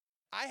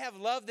I have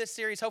loved this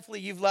series. Hopefully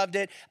you've loved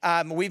it.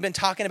 We've been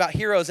talking about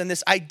heroes and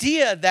this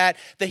idea that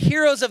the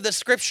heroes of the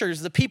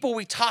scriptures, the people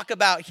we talk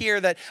about here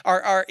that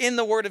are in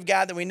the Word of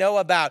God that we know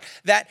about,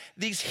 that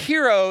these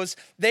heroes,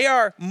 they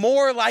are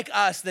more like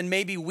us than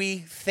maybe we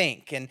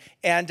think. And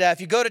if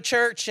you go to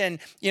church and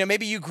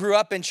maybe you grew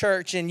up in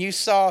church and you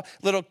saw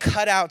little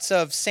cutouts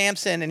of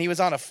Samson and he was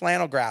on a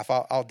flannel graph.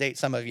 I'll date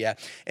some of you.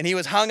 And he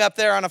was hung up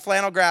there on a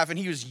flannel graph and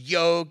he was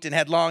yoked and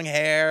had long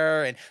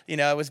hair and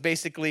it was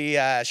basically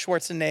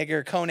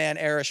Schwarzenegger, Conan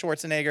era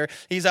Schwarzenegger.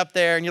 He's up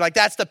there and you're like,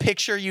 that's the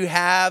picture you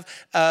have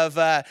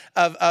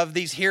of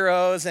these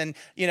heroes. And,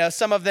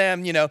 some of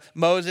them,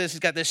 Moses has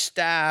got this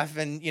staff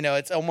and,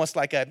 it's almost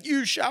like a,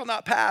 you shall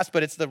not pass,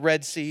 but it's the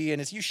Red Sea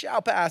and it's you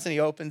shall pass and he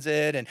opens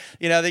it. And,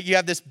 that you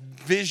have this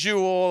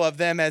visual of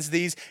them as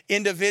these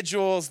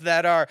individuals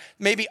that are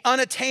maybe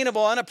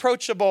unattainable,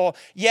 unapproachable.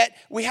 Yet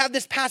we have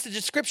this passage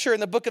of scripture in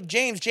the book of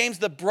James. James,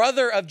 the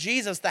brother of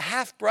Jesus, the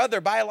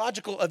half-brother,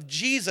 biological of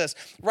Jesus,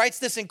 writes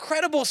this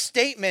incredible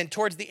statement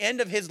towards the end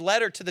of his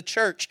letter to the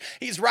church.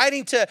 He's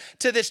writing to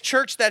this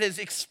church that has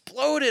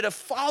exploded of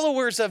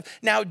followers of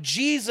now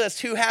Jesus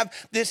who have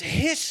this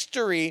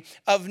history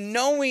of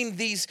knowing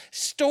these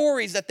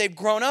stories that they've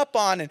grown up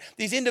on and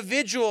these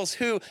individuals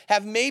who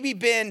have maybe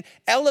been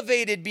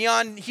elevated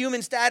beyond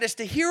human status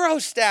to hero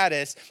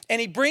status. And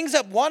he brings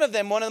up one of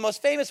them, one of the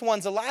most famous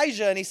ones,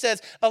 Elijah, and he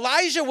says,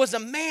 Elijah was a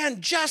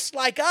man just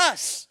like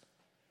us.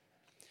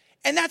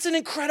 And that's an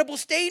incredible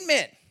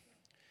statement.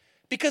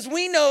 Because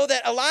we know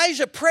that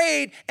Elijah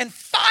prayed and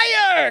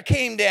fire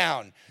came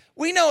down.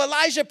 We know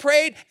Elijah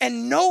prayed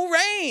and no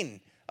rain.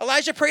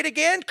 Elijah prayed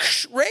again,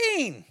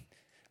 rain.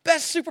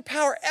 Best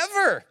superpower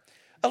ever.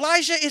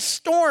 Elijah is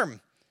storm,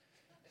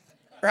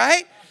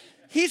 right?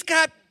 He's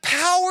got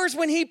powers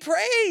when he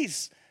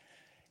prays.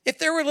 If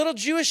there were little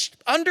Jewish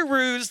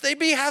underoos, they'd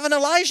be having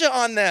Elijah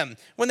on them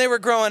when they were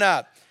growing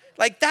up.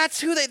 Like that's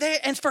who they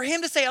and for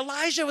him to say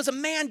Elijah was a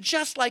man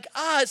just like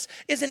us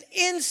is an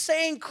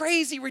insane,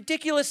 crazy,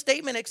 ridiculous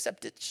statement,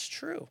 except it's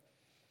true.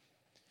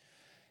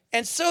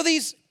 And so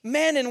these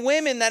men and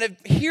women that have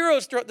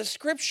heroes throughout the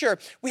scripture,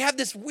 we have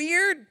this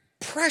weird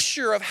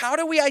pressure of how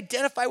do we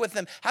identify with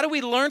them? How do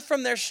we learn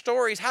from their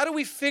stories? How do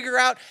we figure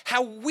out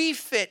how we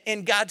fit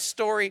in God's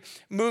story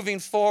moving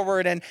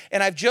forward? And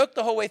I've joked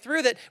the whole way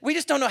through that we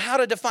just don't know how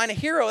to define a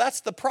hero.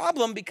 That's the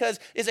problem, because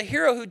is a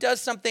hero who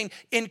does something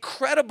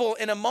incredible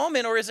in a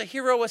moment, or is a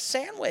hero a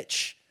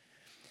sandwich?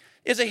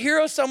 Is a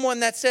hero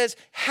someone that says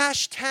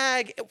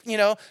hashtag,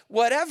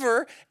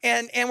 whatever,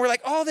 and we're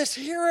like, oh, this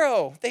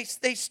hero, they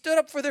stood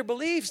up for their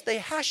beliefs. They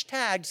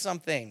hashtagged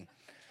something.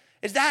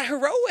 Is that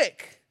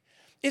heroic?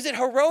 Is it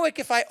heroic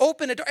if I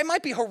open a door? It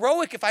might be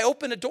heroic if I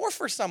open a door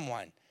for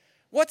someone.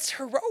 What's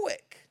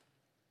heroic?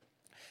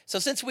 So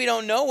since we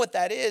don't know what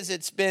that is,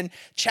 it's been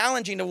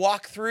challenging to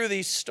walk through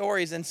these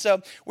stories. And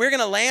so we're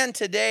going to land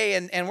today,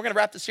 and we're going to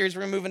wrap the series.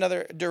 We're going to move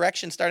another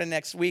direction starting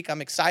next week.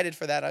 I'm excited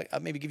for that. I'll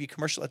maybe give you a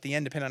commercial at the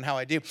end, depending on how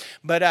I do.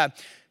 But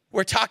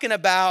we're talking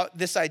about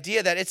this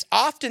idea that it's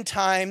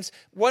oftentimes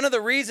one of the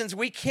reasons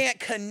we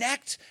can't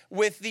connect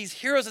with these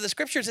heroes of the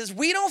scriptures is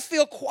we don't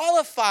feel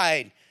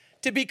qualified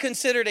to be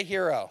considered a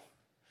hero.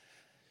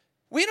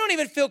 We don't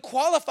even feel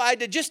qualified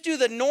to just do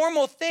the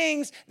normal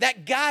things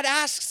that God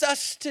asks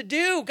us to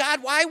do.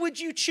 God, why would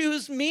you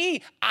choose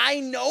me? I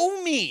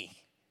know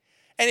me.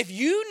 And if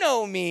you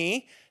know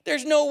me,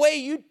 there's no way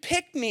you'd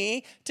pick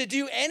me to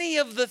do any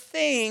of the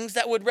things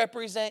that would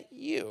represent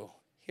you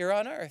here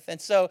on earth.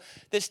 And so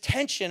this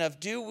tension of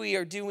do we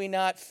or do we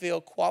not feel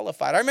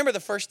qualified? I remember the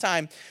first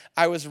time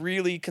I was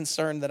really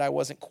concerned that I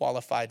wasn't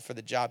qualified for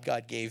the job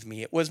God gave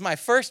me. It was my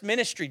first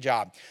ministry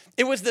job.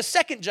 It was the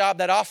second job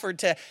that offered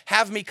to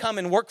have me come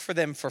and work for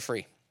them for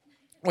free,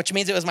 which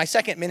means it was my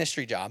second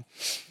ministry job.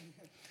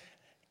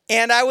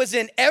 And I was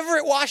in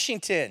Everett,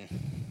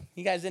 Washington.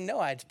 You guys didn't know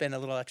I'd spend a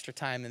little extra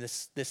time in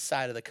this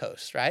side of the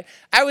coast, right?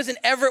 I was in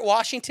Everett,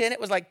 Washington. It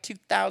was like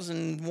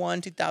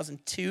 2001,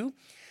 2002.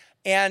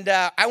 And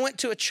I went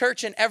to a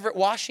church in Everett,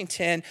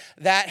 Washington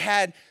that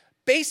had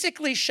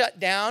basically shut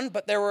down,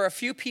 but there were a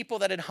few people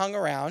that had hung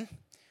around,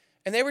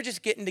 and they were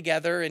just getting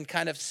together and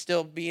kind of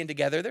still being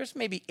together. There's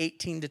maybe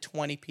 18 to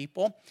 20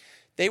 people.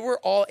 They were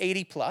all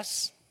 80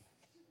 plus.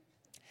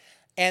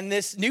 And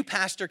this new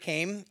pastor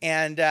came,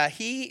 and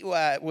he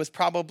was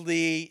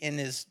probably in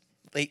his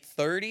late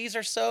 30s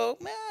or so,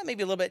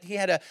 maybe a little bit. He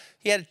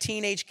had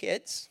teenage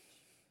kids.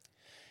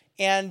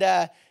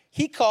 And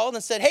he called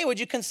and said, hey,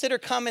 would you consider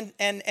coming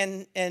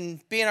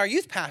and being our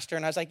youth pastor?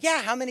 And I was like,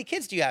 yeah, how many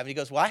kids do you have? And he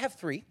goes, well, I have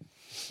 3.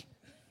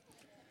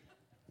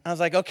 I was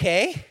like,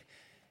 okay.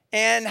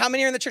 And how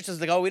many are in the church? I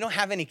was like, oh, we don't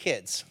have any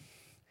kids.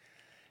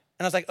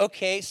 And I was like,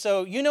 okay,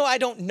 so I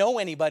don't know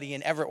anybody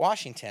in Everett,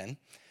 Washington,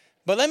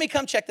 but let me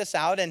come check this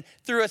out. And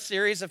through a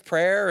series of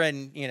prayer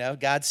and,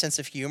 God's sense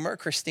of humor,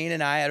 Christine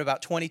and I, at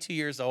about 22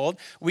 years old,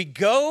 we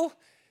go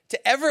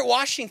to Everett,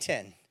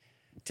 Washington,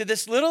 to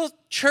this little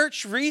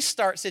church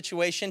restart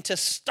situation to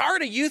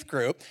start a youth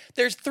group.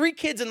 There's 3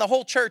 kids in the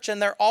whole church, and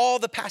they're all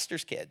the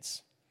pastor's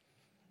kids.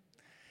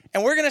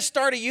 And we're going to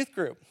start a youth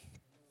group.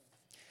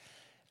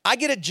 I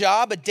get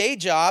a day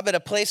job at a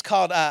place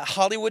called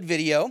Hollywood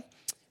Video.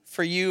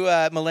 For you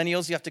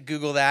millennials, you have to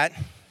Google that.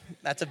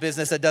 That's a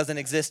business that doesn't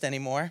exist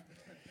anymore.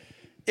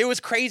 It was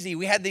crazy.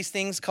 We had these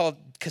things called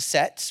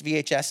cassettes,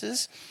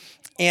 VHSs,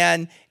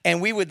 and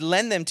we would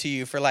lend them to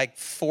you for like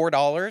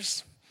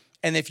 $4.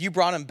 And if you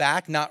brought them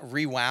back, not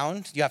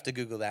rewound, you have to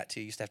Google that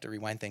too. You used to have to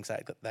rewind things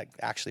that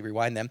actually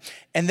rewind them.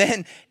 And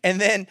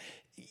then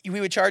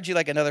we would charge you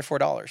like another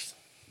 $4.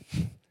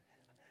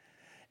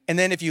 And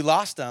then if you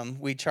lost them,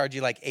 we'd charge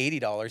you like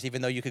 $80,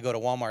 even though you could go to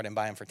Walmart and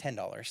buy them for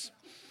 $10.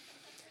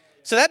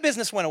 So that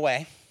business went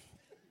away.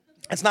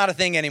 It's not a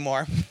thing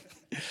anymore.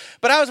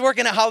 But I was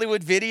working at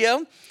Hollywood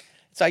Video.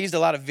 So I used a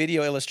lot of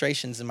video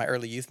illustrations in my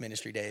early youth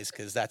ministry days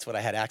because that's what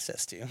I had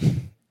access to.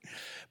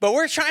 But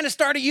we're trying to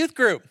start a youth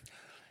group.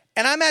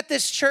 And I'm at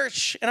this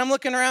church, and I'm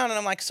looking around, and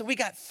I'm like, so we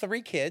got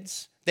 3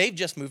 kids. They've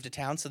just moved to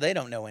town, so they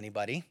don't know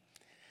anybody.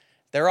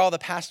 They're all the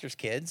pastor's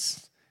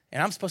kids,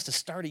 and I'm supposed to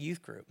start a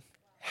youth group.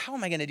 How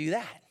am I going to do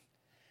that?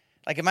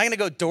 Like, am I going to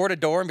go door to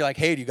door and be like,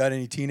 hey, do you got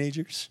any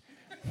teenagers?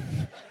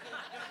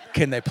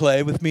 Can they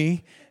play with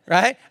me?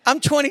 Right?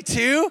 I'm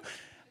 22.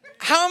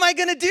 How am I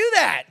going to do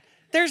that?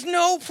 There's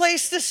no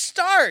place to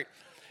start.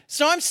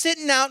 So I'm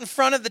sitting out in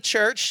front of the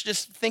church,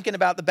 just thinking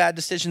about the bad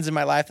decisions in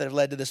my life that have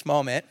led to this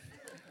moment.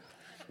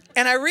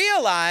 And I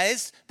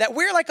realized that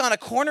we're like on a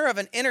corner of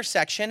an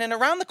intersection, and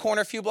around the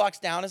corner, a few blocks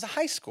down, is a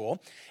high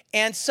school.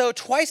 And so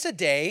twice a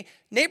day,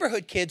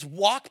 neighborhood kids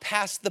walk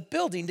past the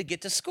building to get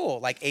to school,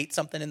 like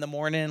 8-something in the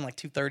morning, like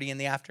 2:30 in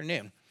the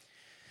afternoon.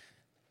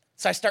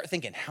 So I start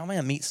thinking, how am I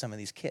going to meet some of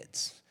these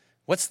kids?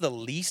 What's the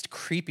least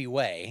creepy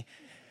way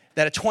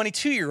that a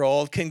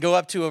 22-year-old can go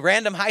up to a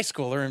random high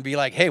schooler and be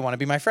like, hey, want to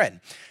be my friend?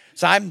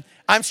 So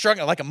I'm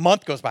struggling. Like a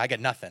month goes by, I get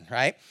nothing,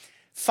 right?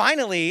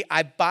 Finally,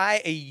 I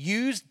buy a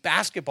used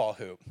basketball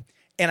hoop,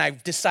 and I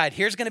decide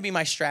here's going to be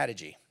my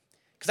strategy.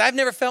 Because I've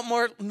never felt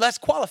less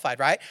qualified,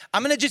 right?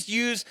 I'm going to just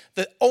use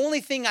the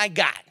only thing I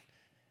got.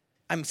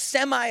 I'm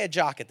semi a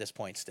jock at this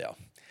point still.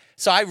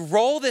 So I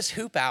roll this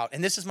hoop out,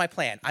 and this is my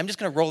plan. I'm just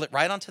going to roll it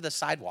right onto the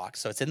sidewalk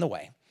so it's in the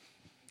way.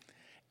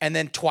 And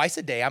then twice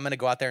a day, I'm going to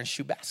go out there and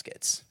shoot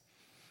baskets.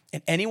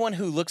 And anyone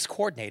who looks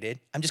coordinated,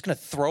 I'm just going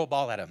to throw a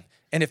ball at them.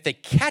 And if they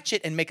catch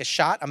it and make a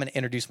shot, I'm going to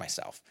introduce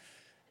myself.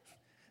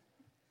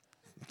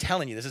 I'm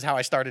telling you, this is how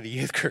I started a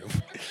youth group.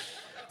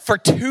 For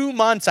 2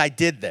 months, I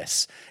did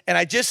this. And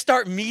I just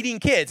start meeting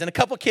kids. And a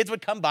couple kids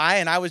would come by,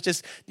 and I was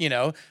just,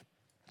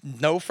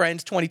 no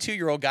friends,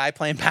 22-year-old guy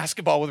playing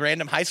basketball with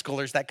random high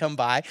schoolers that come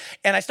by.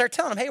 And I start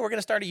telling them, hey, we're going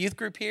to start a youth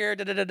group here.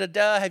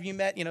 Have you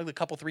met, the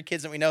couple, 3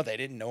 kids that we know? They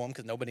didn't know them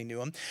because nobody knew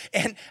them.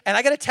 And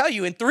I got to tell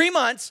you, in 3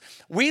 months,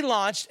 we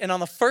launched. And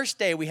on the first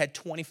day, we had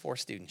 24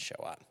 students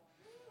show up.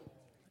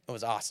 It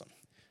was awesome.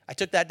 I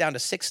took that down to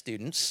 6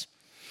 students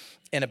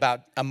in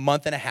about a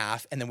month and a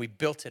half, and then we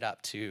built it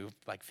up to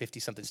like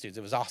 50-something students.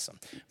 It was awesome.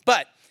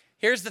 But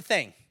here's the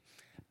thing.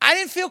 I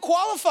didn't feel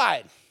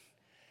qualified.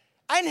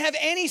 I didn't have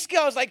any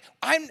skill. I was like,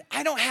 I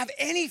don't have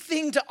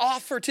anything to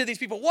offer to these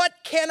people. What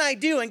can I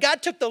do? And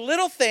God took the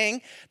little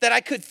thing that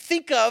I could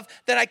think of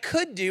that I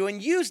could do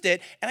and used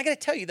it. And I got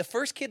to tell you, the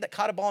first kid that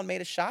caught a ball and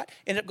made a shot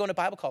ended up going to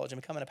Bible college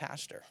and becoming a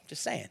pastor.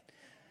 Just saying.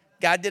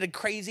 God did a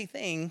crazy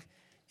thing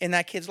in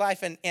that kid's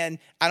life, and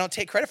I don't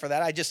take credit for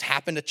that. I just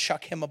happened to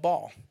chuck him a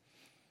ball.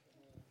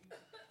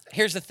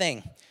 Here's the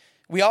thing.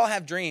 We all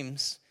have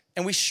dreams,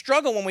 and we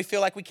struggle when we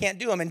feel like we can't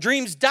do them. And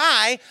dreams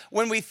die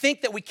when we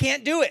think that we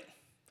can't do it.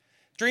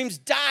 Dreams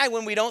die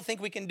when we don't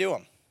think we can do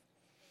them.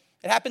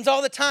 It happens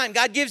all the time.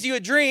 God gives you a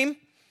dream,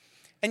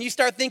 and you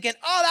start thinking,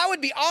 oh, that would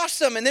be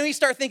awesome. And then we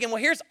start thinking,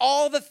 well, here's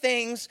all the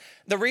things,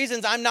 the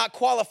reasons I'm not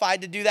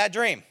qualified to do that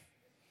dream.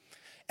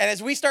 And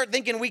as we start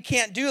thinking we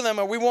can't do them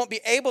or we won't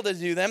be able to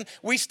do them,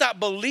 we stop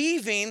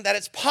believing that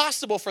it's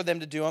possible for them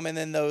to do them, and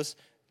then those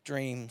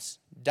dreams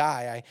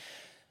die.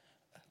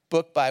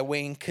 Book by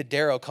Wayne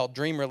Cadero called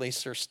Dream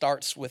Releaser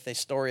starts with a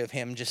story of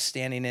him just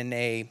standing in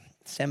a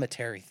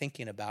cemetery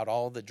thinking about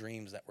all the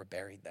dreams that were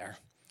buried there,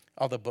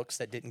 all the books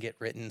that didn't get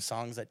written,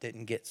 songs that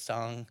didn't get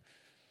sung,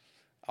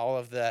 all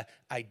of the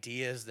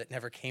ideas that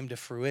never came to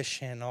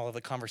fruition, all of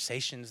the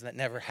conversations that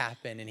never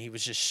happened. And he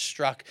was just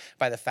struck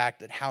by the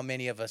fact that how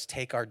many of us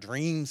take our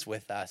dreams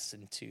with us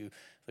into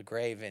the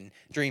grave, and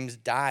dreams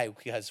die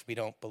because we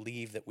don't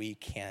believe that we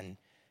can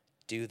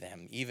do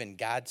them. Even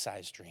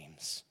God-sized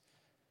dreams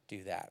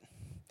do that.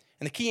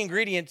 And the key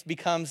ingredient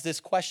becomes this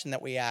question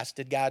that we ask: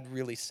 did God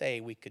really say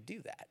we could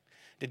do that?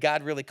 Did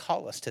God really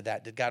call us to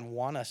that? Did God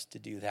want us to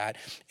do that?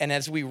 And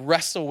as we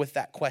wrestle with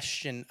that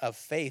question of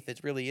faith, it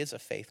really is a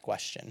faith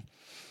question.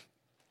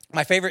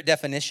 My favorite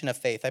definition of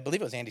faith, I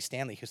believe it was Andy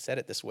Stanley who said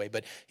it this way,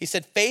 but he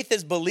said, faith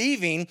is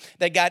believing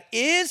that God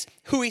is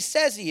who he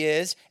says he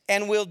is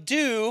and will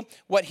do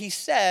what he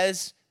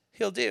says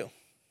he'll do.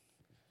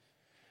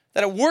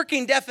 That a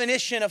working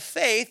definition of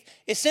faith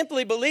is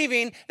simply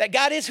believing that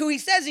God is who he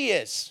says he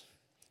is.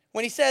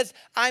 When he says,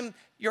 I'm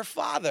your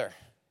father.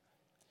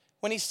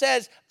 When he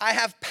says, I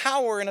have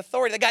power and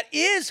authority. That God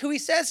is who he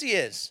says he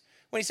is.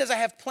 When he says, I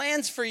have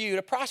plans for you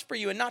to prosper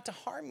you and not to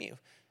harm you.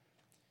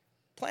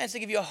 plans to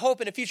give you a hope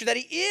and a future, that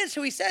he is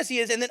who he says he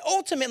is. And then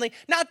ultimately,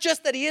 not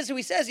just that he is who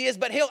he says he is,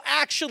 but he'll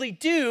actually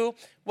do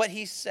what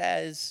he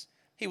says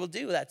he will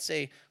do. That's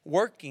a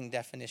working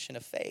definition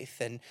of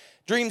faith. And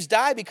dreams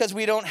die because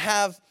we don't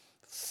have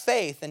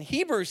faith. And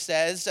Hebrews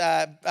says,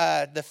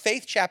 the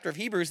faith chapter of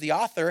Hebrews, the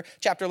author,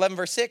 chapter 11,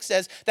 verse 6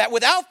 says that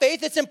without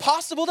faith, it's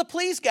impossible to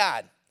please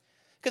God.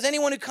 Because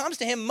anyone who comes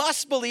to him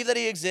must believe that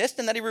he exists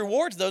and that he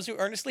rewards those who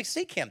earnestly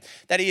seek him.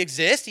 That he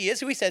exists, he is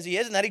who he says he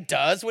is, and that he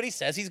does what he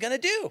says he's going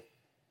to do.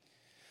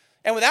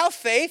 And without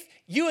faith,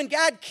 you and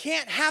God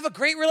can't have a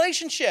great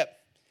relationship.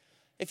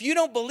 If you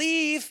don't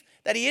believe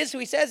that he is who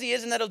he says he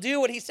is and that he'll do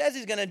what he says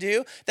he's going to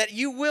do, that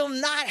you will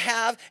not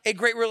have a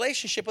great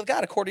relationship with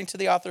God, according to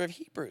the author of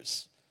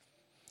Hebrews.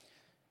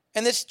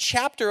 And this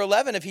chapter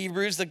 11 of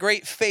Hebrews, the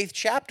great faith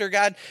chapter,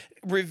 God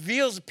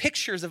reveals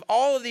pictures of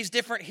all of these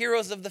different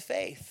heroes of the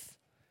faith.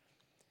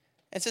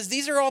 And says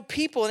these are all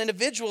people and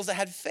individuals that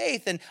had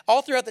faith. And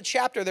all throughout the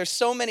chapter, there's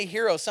so many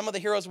heroes. Some of the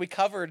heroes we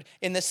covered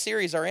in this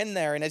series are in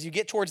there. And as you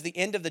get towards the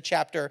end of the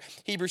chapter,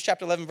 Hebrews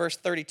chapter 11, verse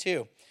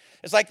 32,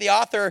 it's like the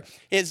author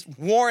is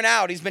worn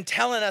out. He's been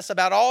telling us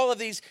about all of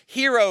these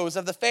heroes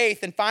of the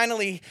faith. And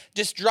finally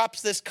just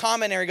drops this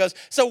commentary. He goes,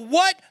 so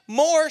what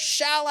more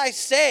shall I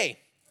say?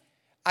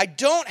 I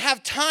don't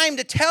have time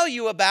to tell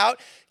you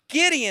about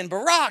Gideon,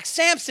 Barak,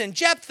 Samson,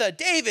 Jephthah,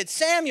 David,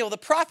 Samuel, the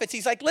prophets.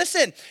 He's like,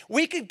 listen,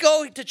 we could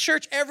go to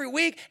church every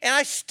week and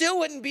I still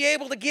wouldn't be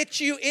able to get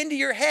you into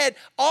your head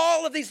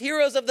all of these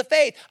heroes of the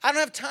faith. I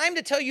don't have time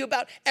to tell you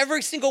about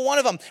every single one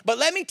of them, but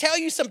let me tell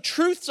you some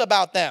truths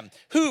about them.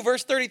 Who,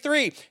 verse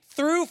 33,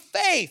 through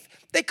faith,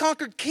 they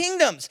conquered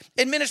kingdoms,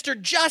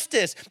 administered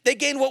justice. They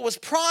gained what was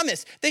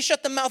promised. They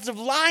shut the mouths of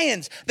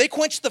lions. They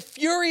quenched the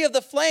fury of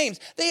the flames.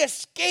 They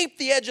escaped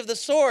the edge of the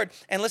sword.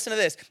 And listen to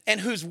this, and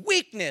whose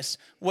weakness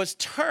was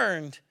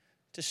turned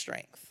to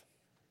strength.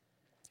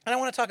 And I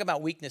want to talk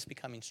about weakness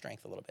becoming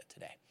strength a little bit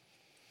today.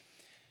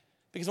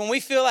 Because when we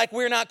feel like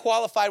we're not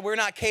qualified, we're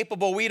not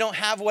capable, we don't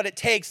have what it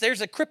takes,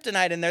 there's a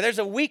kryptonite in there. There's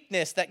a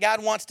weakness that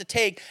God wants to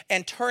take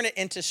and turn it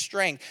into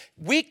strength.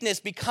 Weakness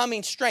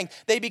becoming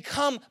strength. They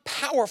become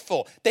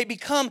powerful. They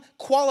become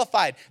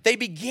qualified. They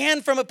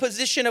began from a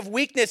position of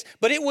weakness,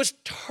 but it was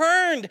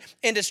turned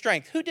into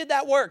strength. Who did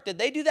that work? Did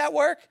they do that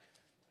work?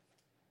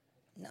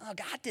 No,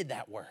 God did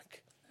that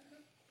work.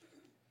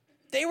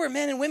 They were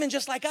men and women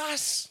just like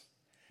us.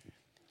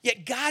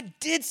 Yet God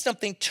did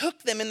something,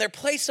 took them in their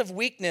place of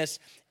weakness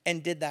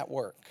and did that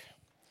work.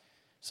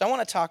 So I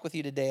want to talk with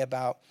you today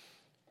about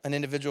an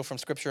individual from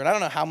Scripture. And I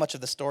don't know how much of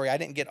the story. I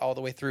didn't get all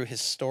the way through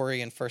his story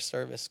in first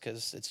service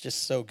because it's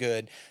just so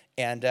good.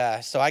 And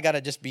so I got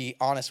to just be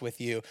honest with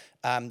you.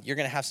 You're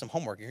going to have some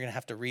homework. You're going to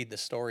have to read the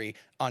story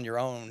on your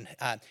own.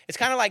 It's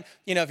kind of like,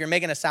 if you're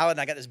making a salad and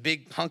I got this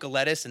big hunk of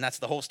lettuce and that's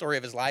the whole story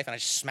of his life and I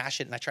just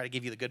smash it and I try to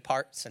give you the good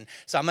parts. And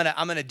so I'm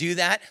going to do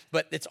that,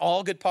 but it's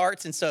all good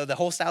parts. And so the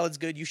whole salad's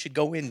good. You should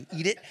go in and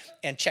eat it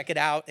and check it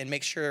out and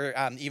make sure,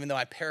 even though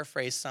I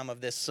paraphrase some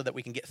of this so that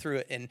we can get through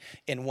it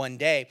in one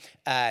day,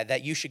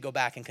 that you should go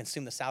back and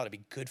consume the salad. It'd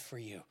be good for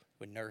you,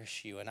 would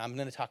nourish you. And I'm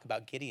going to talk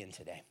about Gideon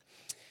today.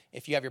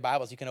 If you have your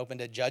Bibles, you can open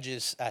to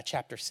Judges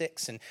chapter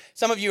 6. And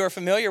some of you are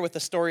familiar with the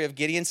story of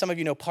Gideon. Some of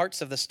you know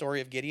parts of the story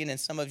of Gideon. And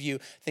some of you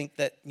think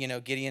that,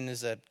 Gideon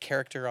is a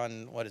character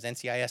on,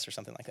 NCIS or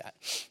something like that.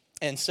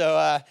 And so,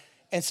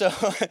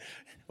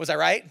 was I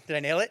right? Did I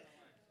nail it?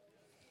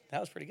 That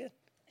was pretty good.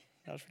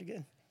 I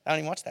don't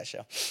even watch that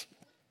show.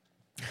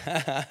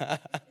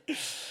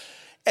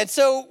 And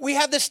so we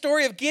have this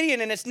story of Gideon,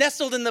 and it's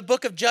nestled in the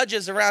book of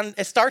Judges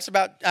it starts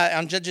about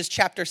on Judges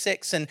chapter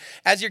 6. And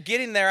as you're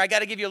getting there, I got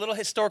to give you a little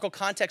historical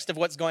context of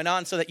what's going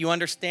on so that you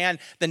understand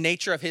the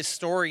nature of his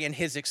story and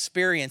his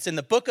experience. In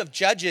the book of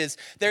Judges,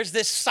 there's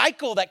this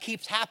cycle that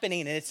keeps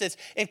happening, and it's this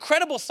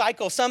incredible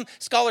cycle. Some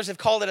scholars have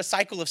called it a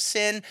cycle of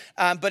sin,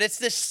 but it's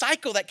this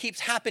cycle that keeps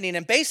happening.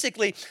 And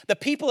basically, the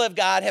people of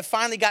God have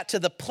finally got to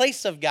the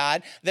place of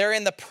God. They're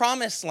in the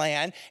promised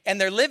land, and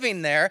they're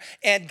living there,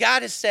 and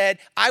God has said,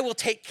 I will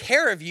take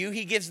care of you.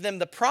 He gives them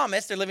the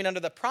promise. They're living under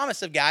the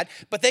promise of God,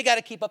 but they got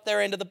to keep up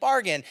their end of the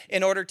bargain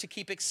in order to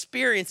keep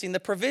experiencing the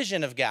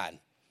provision of God.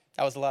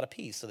 That was a lot of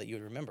peace so that you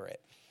would remember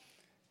it.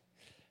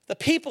 The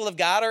people of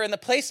God are in the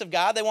place of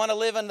God. They want to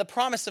live in the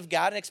promise of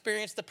God and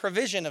experience the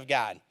provision of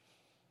God.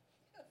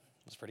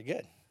 That's pretty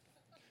good.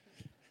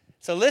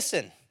 So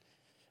listen,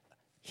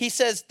 he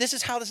says, this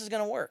is how this is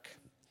going to work.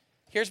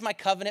 Here's my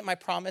covenant, my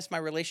promise, my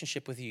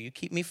relationship with you. You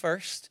keep me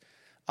first.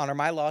 Honor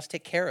my laws,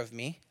 take care of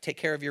me, take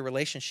care of your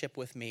relationship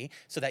with me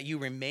so that you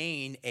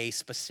remain a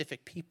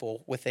specific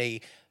people with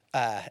a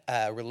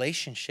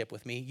relationship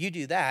with me. You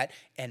do that,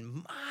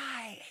 and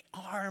my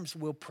arms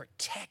will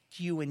protect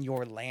you in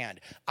your land.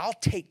 I'll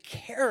take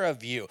care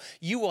of you.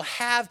 You will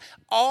have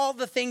all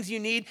the things you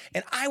need,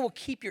 and I will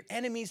keep your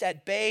enemies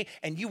at bay,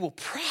 and you will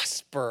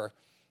prosper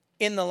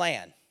in the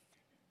land.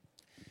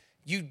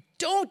 You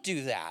don't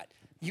do that,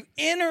 You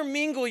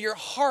intermingle your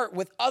heart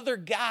with other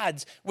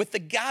gods, with the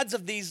gods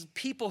of these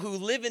people who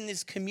live in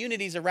these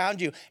communities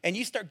around you, and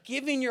you start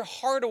giving your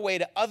heart away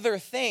to other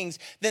things,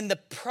 then the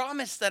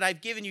promise that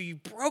I've given you, you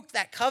broke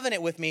that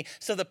covenant with me,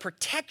 so the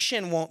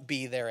protection won't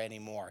be there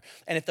anymore.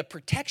 And if the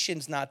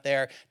protection's not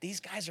there, these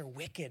guys are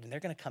wicked, and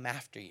they're going to come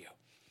after you.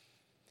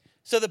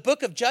 So the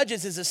book of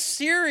Judges is a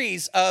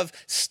series of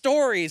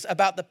stories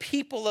about the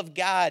people of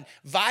God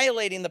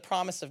violating the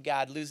promise of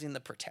God, losing the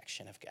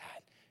protection of God,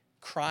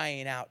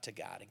 crying out to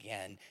God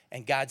again,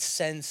 and God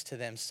sends to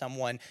them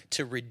someone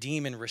to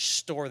redeem and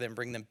restore them,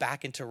 bring them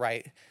back into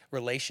right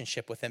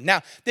relationship with him.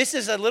 Now, this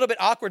is a little bit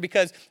awkward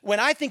because when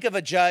I think of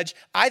a judge,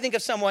 I think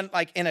of someone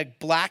like in a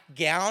black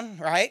gown,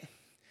 right?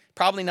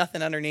 Probably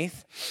nothing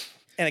underneath,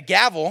 and a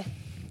gavel,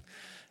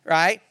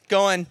 right?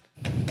 Going,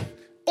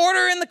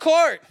 order in the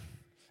court.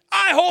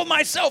 I hold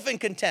myself in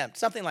contempt,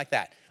 something like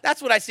that. That's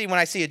what I see when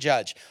I see a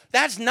judge.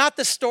 That's not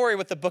the story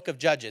with the book of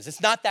Judges. It's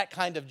not that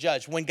kind of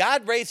judge. When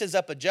God raises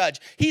up a judge,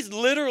 he's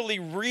literally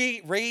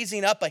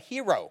raising up a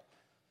hero.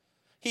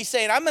 He's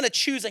saying, I'm going to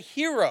choose a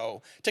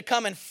hero to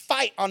come and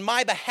fight on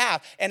my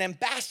behalf, an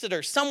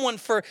ambassador, someone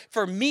for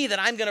me that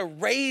I'm going to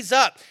raise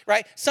up,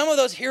 right? Some of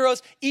those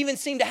heroes even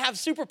seem to have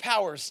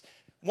superpowers.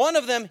 One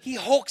of them, he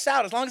hulks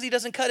out. As long as he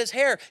doesn't cut his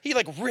hair, he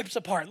like rips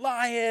apart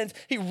lions.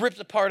 He rips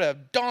apart a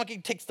donkey,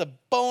 takes the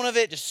bone of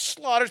it, just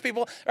slaughters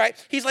people, right?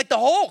 He's like the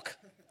Hulk,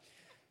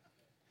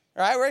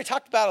 right? We already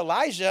talked about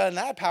Elijah and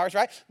that powers,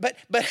 right?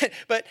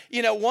 But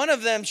you know, one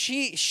of them,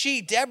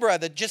 she Deborah,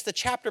 just the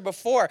chapter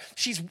before,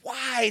 she's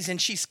wise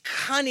and she's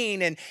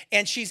cunning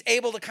and she's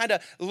able to kind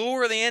of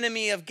lure the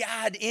enemy of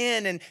God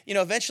in and, you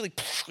know, eventually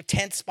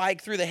tent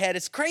spike through the head.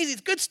 It's crazy.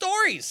 It's good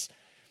stories.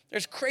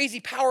 There's crazy,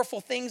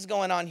 powerful things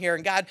going on here,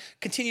 and God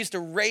continues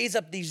to raise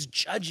up these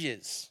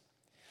judges.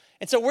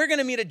 And so we're going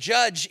to meet a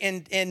judge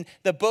in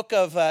the book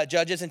of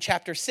Judges in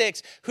chapter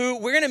 6, who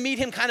we're going to meet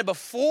him kind of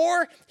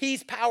before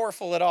he's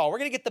powerful at all. We're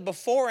going to get the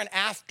before and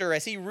after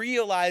as he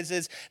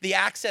realizes the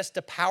access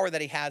to power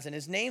that he has, and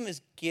his name is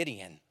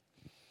Gideon.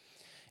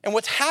 And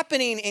what's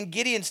happening in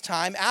Gideon's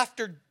time,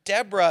 after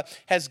Deborah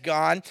has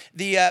gone,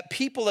 the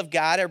people of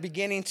God are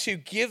beginning to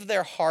give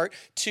their heart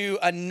to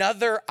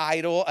another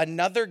idol,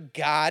 another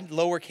god,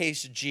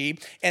 lowercase g,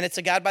 and it's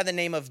a god by the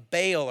name of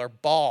Baal or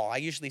Baal. I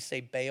usually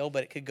say Baal,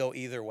 but it could go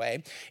either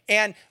way.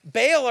 And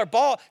Baal or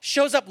Baal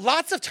shows up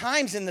lots of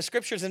times in the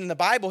scriptures and in the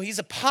Bible. He's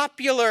a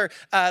popular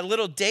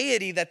little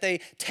deity that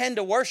they tend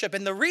to worship,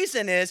 and the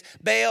reason is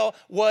Baal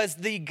was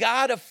the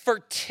god of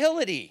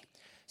fertility.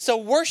 So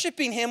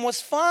worshiping him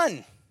was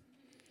fun.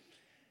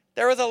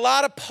 There was a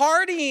lot of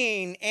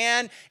partying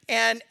and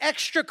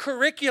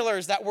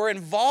extracurriculars that were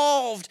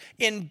involved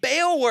in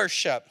Baal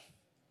worship.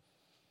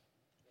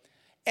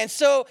 And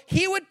so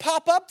he would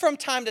pop up from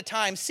time to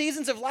time.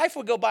 Seasons of life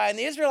would go by, and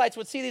the Israelites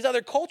would see these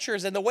other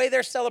cultures, and the way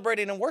they're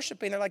celebrating and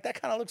worshiping, they're like,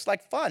 that kind of looks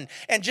like fun.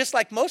 And just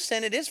like most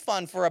sin, it is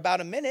fun for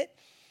about a minute.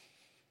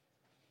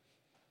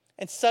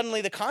 And suddenly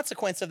the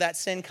consequence of that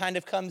sin kind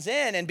of comes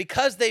in. And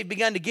because they've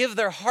begun to give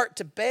their heart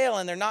to Baal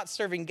and they're not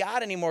serving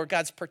God anymore,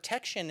 God's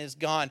protection is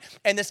gone.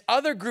 And this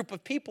other group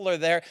of people are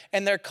there,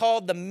 and they're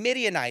called the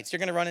Midianites. You're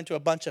going to run into a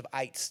bunch of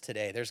ites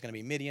today. There's going to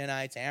be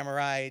Midianites,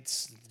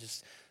 Amorites,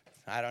 just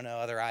I don't know,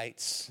 other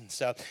ites. And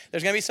so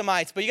there's going to be some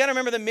ites. But you got to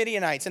remember the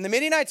Midianites. And the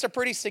Midianites are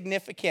pretty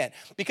significant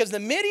because the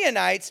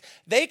Midianites,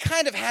 they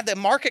kind of had the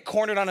market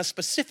cornered on a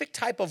specific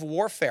type of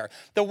warfare.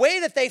 The way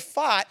that they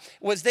fought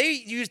was they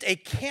used a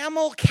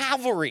camel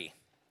cavalry.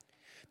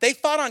 They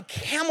fought on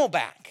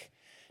camelback.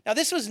 Now,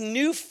 this was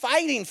new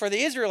fighting for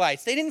the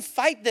Israelites. They didn't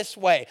fight this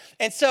way.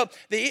 And so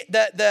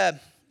the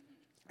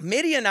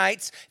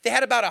Midianites, they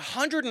had about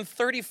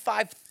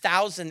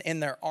 135,000 in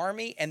their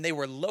army, and they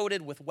were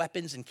loaded with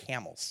weapons and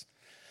camels.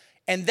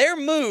 And their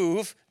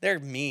move, they're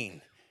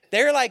mean.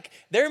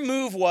 Their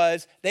move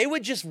was they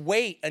would just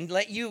wait and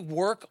let you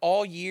work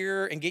all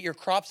year and get your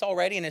crops all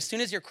ready. And as soon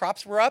as your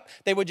crops were up,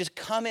 they would just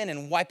come in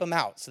and wipe them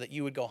out so that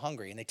you would go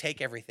hungry. And they take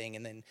everything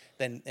and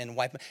then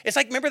wipe them. It's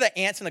like, remember the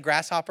ants and the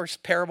grasshoppers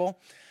parable?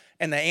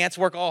 And the ants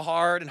work all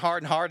hard and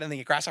hard and hard, and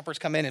the grasshoppers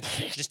come in and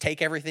just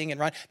take everything and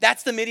run.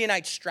 That's the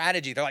Midianite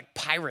strategy. They're like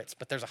pirates,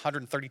 but there's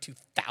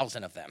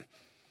 132,000 of them.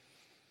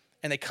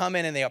 And they come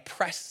in and they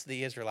oppress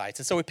the Israelites.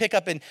 And so we pick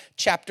up in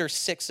chapter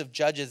 6 of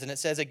Judges, and it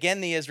says, again,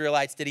 the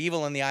Israelites did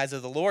evil in the eyes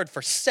of the Lord.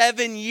 For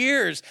 7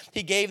 years,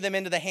 he gave them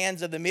into the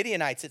hands of the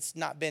Midianites. It's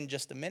not been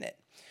just a minute.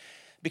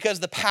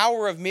 Because the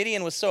power of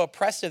Midian was so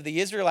oppressive,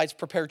 the Israelites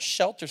prepared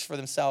shelters for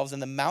themselves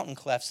in the mountain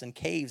clefts and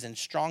caves and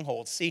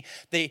strongholds. See,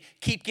 they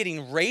keep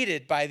getting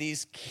raided by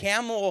these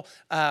camel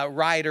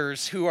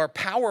riders who are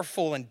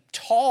powerful and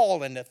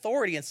tall and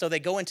authority. And so they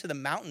go into the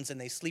mountains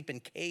and they sleep in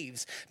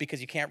caves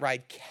because you can't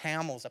ride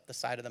camels up the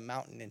side of the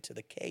mountain into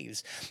the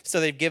caves. So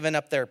they've given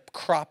up their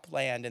crop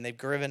land and they've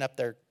given up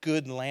their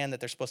good land that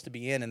they're supposed to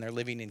be in, and they're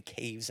living in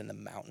caves in the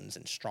mountains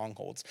and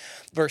strongholds.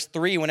 Verse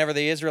 3, whenever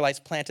the Israelites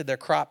planted their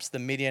crops, the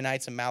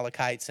Midianites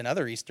Amalekites, and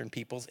other eastern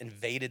peoples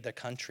invaded the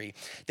country.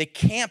 They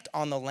camped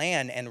on the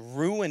land and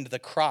ruined the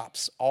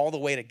crops all the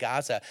way to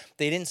Gaza.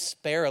 They didn't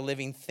spare a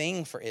living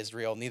thing for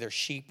Israel, neither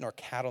sheep nor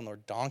cattle nor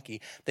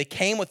donkey. They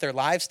came with their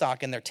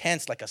livestock and their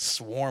tents like a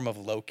swarm of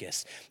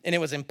locusts, and it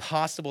was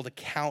impossible to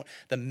count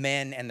the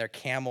men and their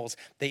camels.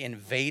 They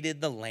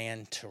invaded the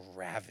land to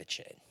ravage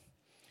it.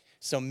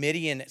 So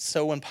Midian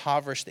so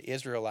impoverished the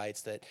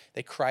Israelites that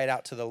they cried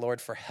out to the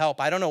Lord for help.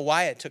 I don't know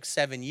why it took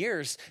 7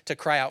 years to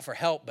cry out for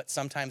help, but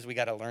sometimes we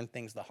got to learn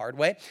things the hard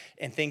way.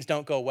 And things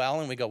don't go well,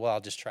 and we go, well,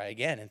 I'll just try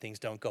again. And things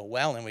don't go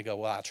well, and we go,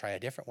 well, I'll try a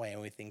different way.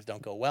 And things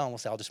don't go well, and we'll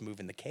say, I'll just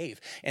move in the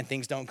cave. And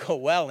things don't go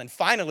well, and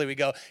finally we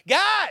go,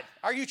 God,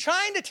 are you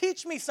trying to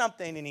teach me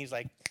something? And he's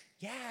like,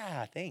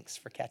 yeah, thanks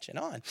for catching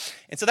on.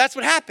 And so that's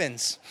what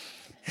happens.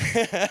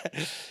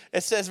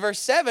 It says, verse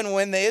 7,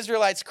 when the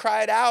Israelites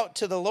cried out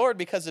to the Lord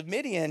because of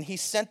Midian, he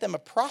sent them a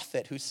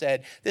prophet who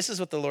said, this is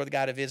what the Lord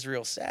God of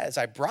Israel says.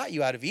 I brought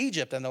you out of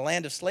Egypt and the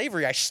land of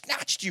slavery. I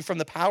snatched you from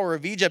the power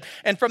of Egypt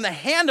and from the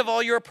hand of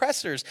all your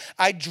oppressors.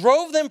 I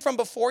drove them from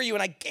before you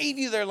and I gave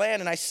you their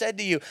land. And I said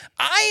to you,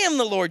 I am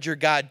the Lord your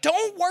God.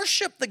 Don't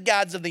worship the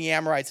gods of the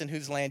Amorites in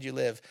whose land you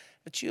live.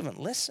 But you haven't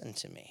listened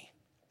to me.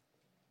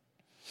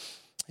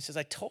 He says,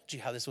 I told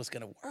you how this was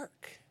going to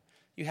work.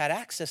 You had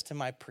access to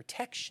my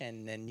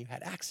protection and you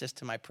had access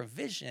to my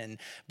provision,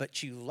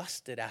 but you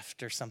lusted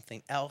after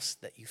something else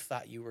that you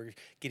thought you were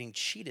getting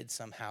cheated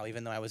somehow,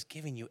 even though I was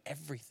giving you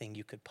everything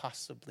you could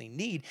possibly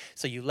need.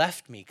 So you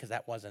left me because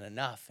that wasn't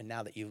enough. And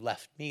now that you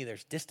left me,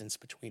 there's distance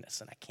between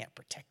us and I can't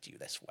protect you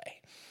this way.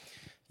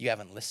 You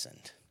haven't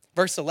listened.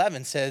 Verse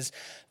 11 says,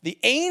 the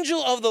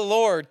angel of the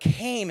Lord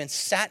came and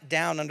sat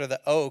down under the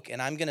oak.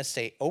 And I'm going to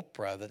say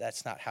Oprah, but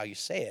that's not how you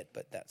say it,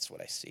 but that's what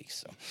I see.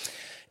 So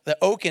the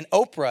oak in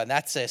Oprah,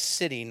 that's a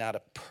city, not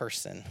a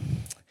person.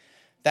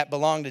 That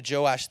belonged to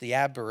Joash the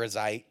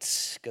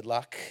Abiezrite. Good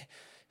luck.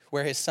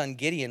 Where his son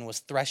Gideon was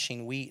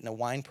threshing wheat in a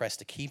winepress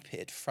to keep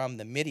it from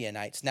the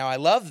Midianites. Now, I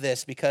love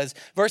this because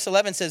verse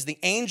 11 says, the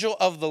angel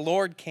of the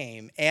Lord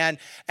came. And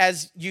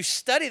as you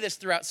study this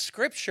throughout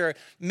Scripture,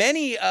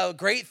 many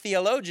great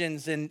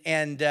theologians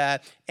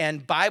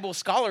and Bible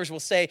scholars will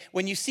say,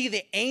 when you see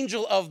the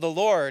angel of the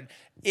Lord,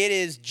 it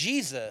is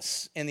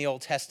Jesus in the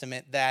Old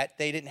Testament that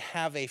they didn't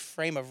have a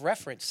frame of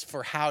reference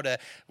for how to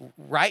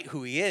write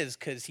who he is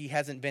because he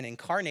hasn't been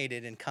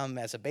incarnated and come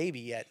as a baby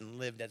yet and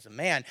lived as a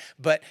man.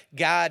 But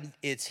God,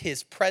 it's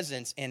his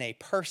presence in a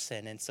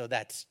person, and so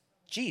that's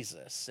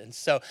Jesus. And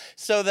so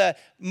the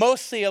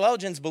most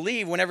theologians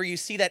believe whenever you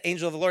see that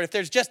angel of the Lord, if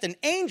there's just an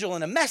angel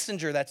and a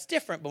messenger, that's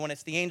different. But when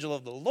it's the angel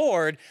of the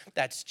Lord,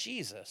 that's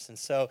Jesus. And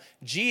so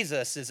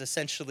Jesus is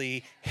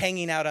essentially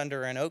hanging out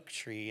under an oak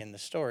tree in the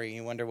story.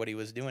 You wonder what he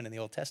was doing in the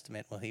Old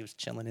Testament. Well, he was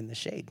chilling in the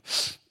shade.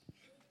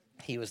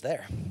 He was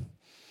there.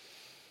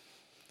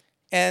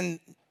 And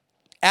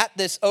at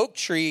this oak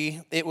tree,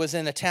 it was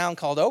in a town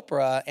called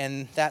Oprah,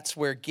 and that's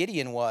where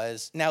Gideon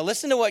was. Now,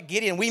 listen to what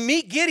we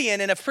meet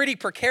Gideon in a pretty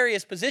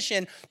precarious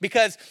position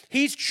because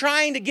he's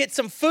trying to get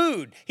some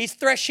food. He's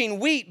threshing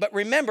wheat, but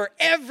remember,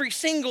 every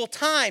single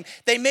time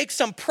they make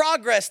some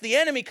progress, the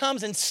enemy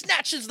comes and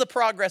snatches the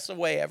progress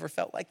away. Ever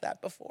felt like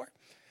that before?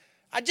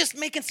 I'm just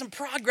making some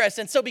progress.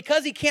 And so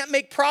because he can't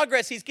make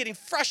progress, he's getting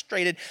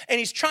frustrated and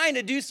he's trying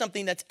to do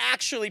something that's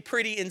actually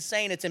pretty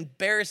insane. It's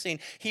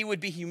embarrassing. He would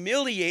be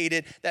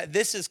humiliated that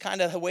this is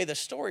kind of the way the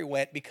story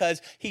went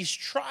because he's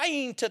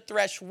trying to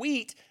thresh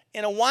wheat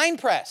in a wine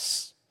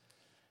press.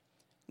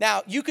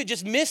 Now, you could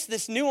just miss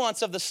this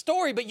nuance of the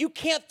story, but you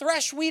can't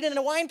thresh wheat in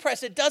a wine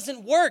press. It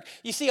doesn't work.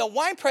 You see, a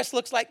wine press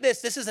looks like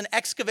this. This is an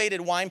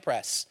excavated wine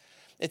press.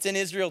 It's in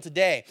Israel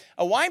today.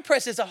 A wine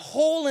press is a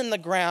hole in the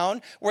ground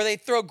where they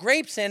throw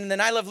grapes in, and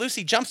then I Love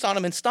Lucy jumps on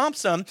them and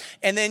stomps them,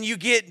 and then you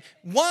get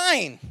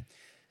wine.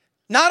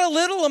 Not a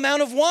little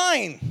amount of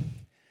wine.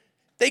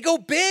 They go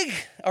big,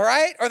 all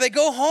right? Or they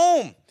go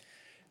home.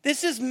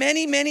 This is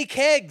many, many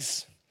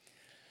kegs.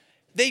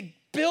 They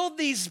build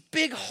these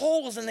big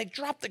holes, and they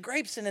drop the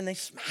grapes in, and they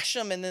smash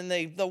them, and then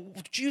the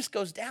juice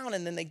goes down,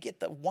 and then they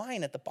get the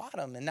wine at the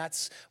bottom. And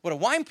that's what a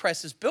wine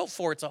press is built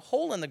for. It's a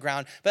hole in the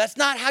ground. But that's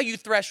not how you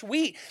thresh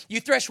wheat.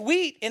 You thresh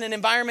wheat in an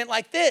environment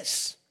like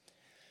this,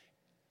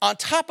 on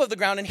top of the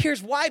ground. And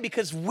here's why,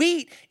 because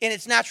wheat in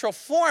its natural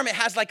form, it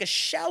has like a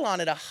shell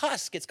on it, a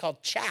husk. It's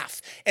called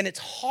chaff, and it's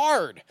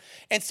hard.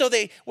 And so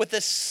they, with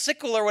a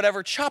sickle or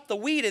whatever, chop the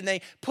wheat and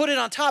they put it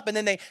on top, and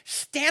then they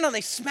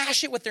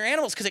smash it with their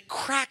animals because it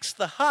cracks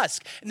the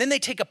husk. And then they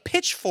take a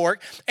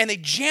pitchfork and they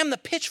jam the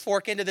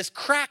pitchfork into this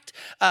cracked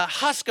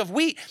husk of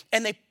wheat,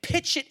 and they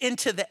pitch it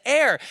into the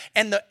air.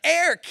 And the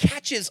air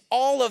catches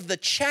all of the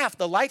chaff,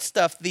 the light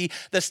stuff, the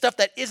stuff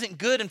that isn't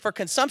good and for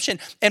consumption,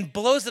 and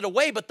blows it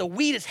away. But the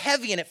wheat is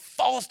heavy and it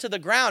falls to the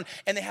ground,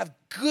 and they have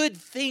good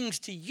things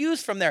to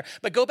use from there.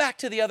 But go back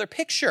to the other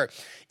picture.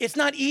 It's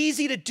not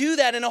easy to do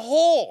that in a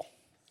hole.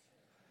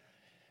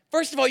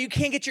 First of all, you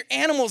can't get your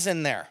animals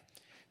in there.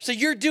 So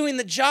you're doing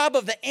the job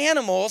of the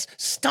animals,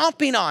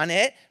 stomping on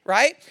it,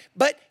 right?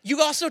 But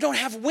you also don't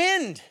have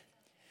wind.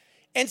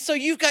 And so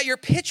you've got your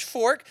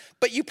pitchfork,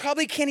 but you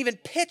probably can't even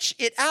pitch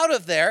it out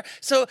of there.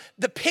 So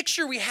the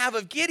picture we have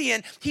of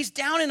Gideon, he's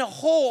down in a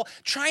hole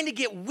trying to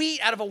get wheat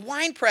out of a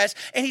wine press,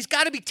 and he's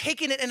got to be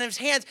taking it in his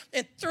hands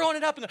and throwing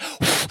it up and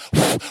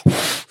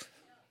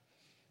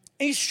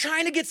and he's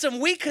trying to get some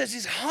wheat because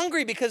he's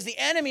hungry, because the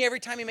enemy, every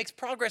time he makes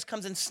progress,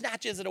 comes and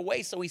snatches it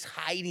away, so he's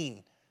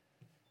hiding.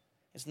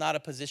 It's not a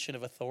position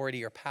of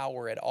authority or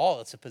power at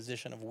all. It's a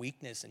position of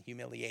weakness and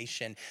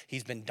humiliation.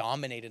 He's been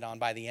dominated on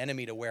by the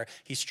enemy to where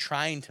he's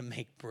trying to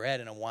make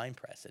bread in a wine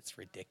press. It's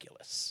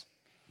ridiculous.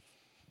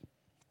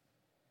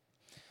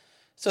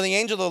 So the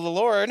angel of the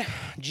Lord,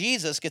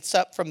 Jesus, gets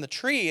up from the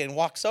tree and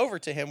walks over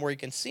to him where he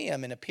can see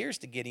him and appears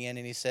to Gideon,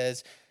 and he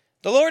says,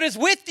 "The Lord is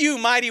with you,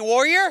 mighty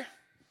warrior."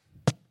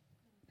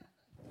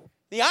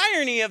 The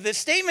irony of this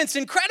statement's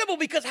incredible,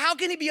 because how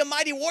can he be a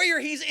mighty warrior?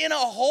 He's in a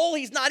hole.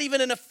 He's not even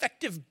an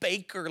effective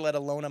baker, let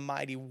alone a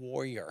mighty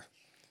warrior.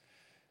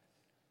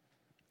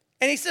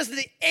 And he says,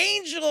 the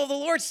angel of the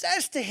Lord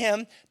says to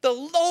him, "The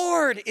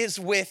Lord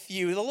is with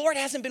you." The Lord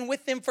hasn't been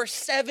with them for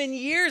 7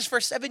 years. For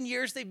 7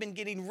 years, they've been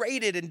getting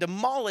raided and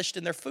demolished,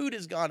 and their food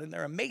is gone, and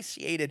they're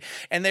emaciated,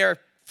 and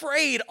they're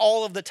afraid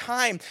all of the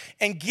time.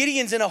 And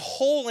Gideon's in a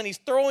hole, and he's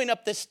throwing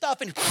up this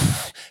stuff and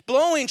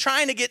blowing,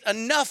 trying to get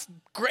enough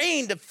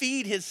grain to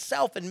feed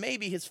himself and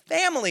maybe his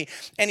family.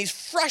 And he's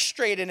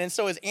frustrated. And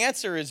so his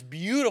answer is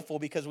beautiful,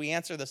 because we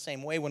answer the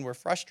same way when we're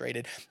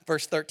frustrated.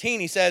 Verse 13,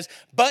 he says,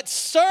 "But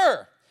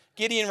sir,"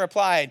 Gideon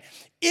replied,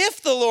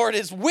 "if the Lord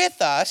is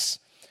with us,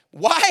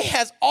 why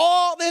has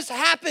all this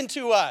happened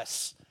to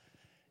us?"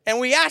 And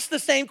we ask the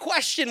same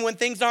question when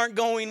things aren't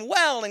going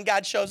well and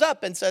God shows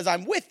up and says,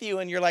 "I'm with you."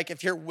 And you're like,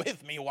 if you're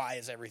with me, why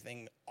is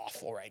everything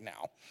awful right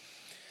now?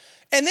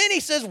 And then he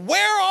says,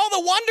 "Where are all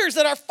the wonders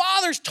that our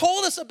fathers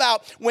told us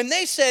about when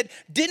they said,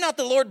 'Did not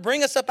the Lord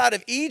bring us up out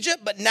of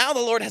Egypt? But now the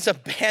Lord has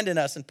abandoned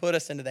us and put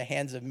us into the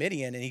hands of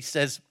Midian.'" And he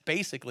says,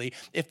 basically,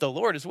 if the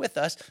Lord is with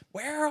us,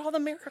 where are all the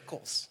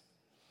miracles?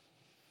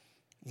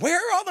 Where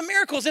are all the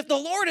miracles if the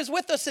Lord is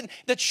with us? And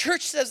the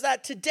church says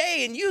that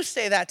today, and you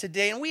say that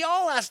today, and we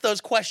all ask those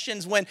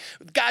questions when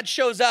God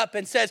shows up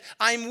and says,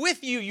 "I'm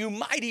with you, you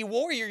mighty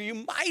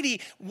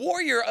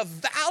warrior of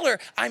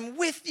valor. I'm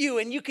with you,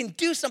 and you can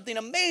do something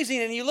amazing."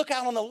 And you look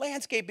out on the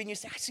landscape and you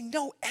say, "I see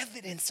no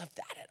evidence of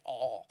that at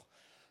all."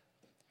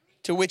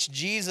 To which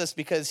Jesus,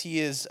 because he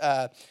is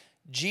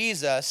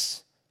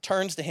Jesus,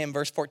 turns to him,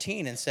 verse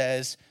 14, and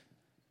says,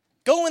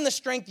 "Go in the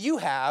strength you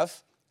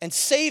have and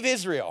save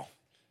Israel."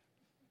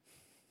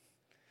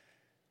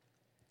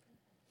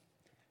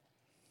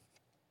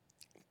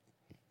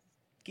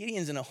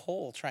 Gideon's in a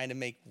hole trying to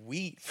make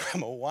wheat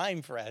from a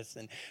wine press.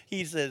 And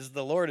he says,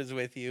 "The Lord is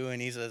with you."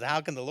 And he says, "How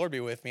can the Lord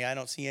be with me? I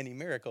don't see any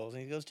miracles."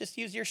 And he goes, "Just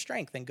use your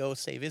strength and go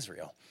save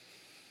Israel."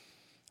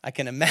 I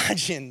can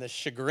imagine the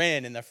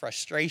chagrin and the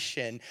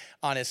frustration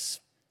on his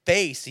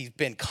face. He's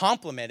been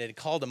complimented,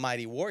 called a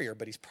mighty warrior,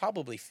 but he's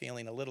probably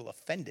feeling a little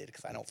offended,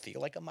 because I don't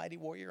feel like a mighty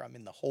warrior. I'm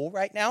in the hole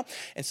right now.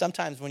 And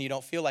sometimes when you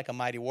don't feel like a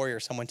mighty warrior,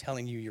 someone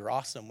telling you you're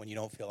awesome when you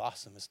don't feel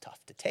awesome is tough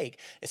to take,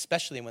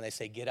 especially when they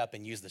say, "Get up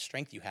and use the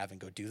strength you have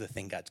and go do the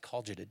thing God's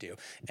called you to do."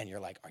 And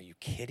you're like, "Are you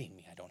kidding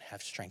me? I don't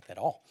have strength at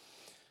all."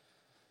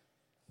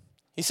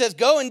 He says,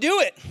 "Go and do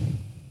it.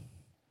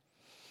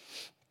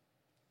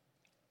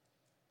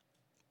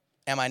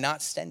 Am I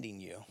not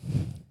sending you?"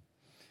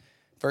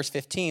 Verse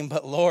 15,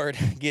 "But Lord,"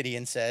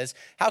 Gideon says,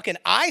 "how can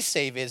I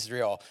save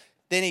Israel?"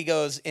 Then he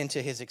goes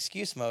into his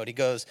excuse mode. He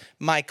goes,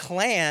 "My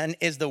clan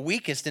is the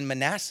weakest in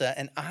Manasseh,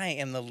 and I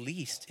am the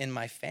least in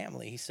my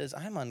family." He says,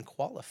 "I'm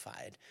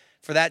unqualified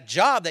for that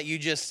job that you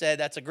just said.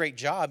 That's a great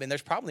job, and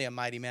there's probably a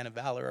mighty man of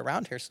valor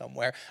around here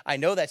somewhere. I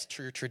know that's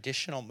your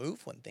traditional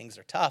move when things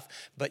are tough,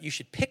 but you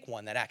should pick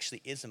one that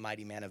actually is a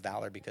mighty man of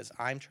valor, because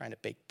I'm trying to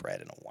bake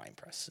bread in a wine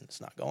press, and it's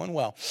not going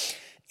well."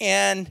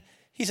 And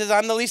he says,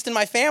 "I'm the least in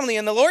my family."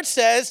 And the Lord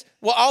says,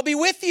 "Well, I'll be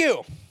with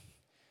you,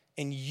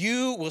 and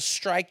you will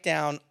strike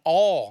down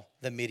all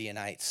the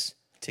Midianites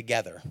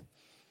together."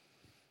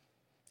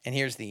 And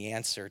here's the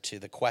answer to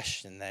the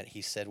question that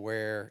he said,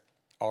 "Where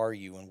are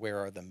you and where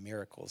are the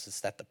miracles?"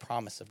 It's that the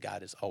promise of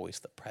God is always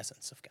the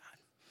presence of God.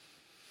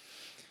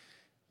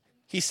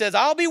 He says,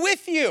 "I'll be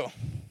with you.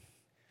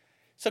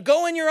 So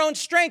go in your own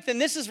strength." And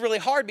this is really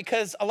hard,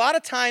 because a lot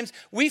of times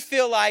we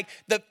feel like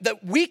the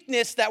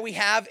weakness that we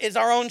have is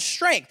our own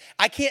strength.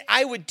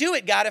 I would do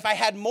it, God, if I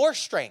had more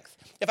strength,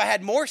 if I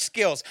had more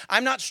skills.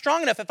 I'm not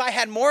strong enough. If I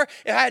had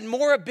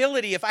more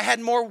ability, if I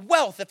had more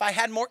wealth, if I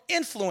had more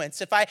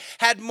influence, if I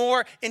had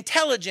more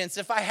intelligence,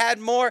 if I had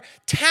more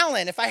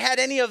talent, if I had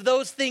any of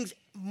those things,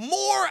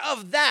 more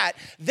of that,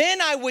 then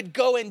I would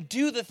go and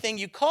do the thing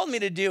you called me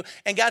to do.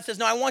 And God says,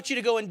 "No, I want you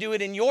to go and do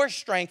it in your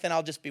strength, and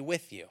I'll just be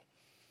with you."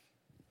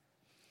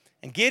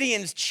 And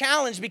Gideon's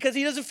challenged because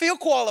he doesn't feel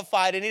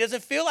qualified, and he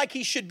doesn't feel like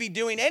he should be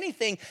doing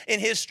anything in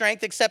his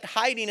strength except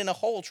hiding in a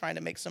hole trying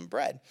to make some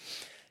bread.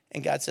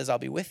 And God says, "I'll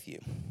be with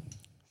you."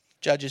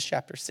 Judges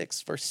chapter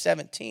 6, verse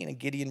 17. And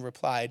Gideon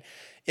replied,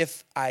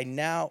 If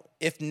now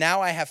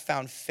I have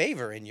found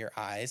favor in your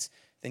eyes,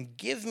 then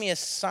give me a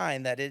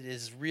sign that it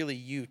is really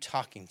you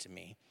talking to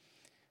me."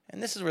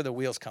 And this is where the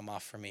wheels come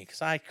off for me,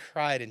 because I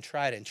tried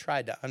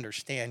to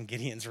understand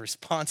Gideon's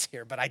response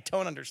here, but I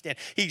don't understand.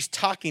 He's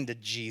talking to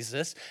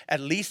Jesus, at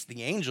least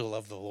the angel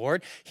of the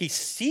Lord. He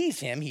sees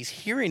him. He's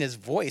hearing his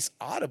voice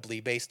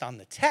audibly based on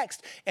the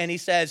text. And he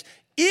says,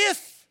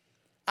 if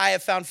I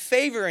have found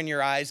favor in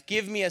your eyes,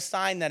 give me a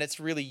sign that it's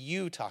really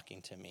you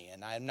talking to me.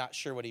 And I'm not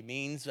sure what he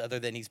means, other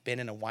than he's been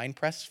in a wine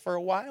press for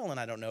a while, and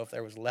I don't know if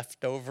there was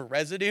leftover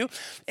residue,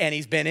 and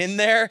he's been in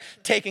there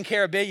taking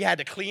care of it. You had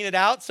to clean it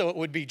out so it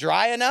would be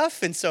dry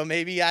enough, and so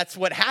maybe that's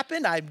what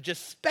happened. I'm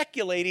just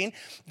speculating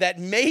that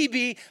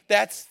maybe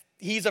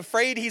he's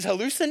afraid he's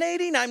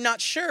hallucinating. I'm not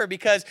sure,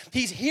 because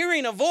he's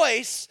hearing a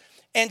voice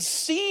and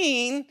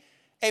seeing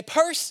a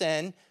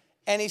person.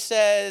 And he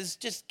says,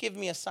 just give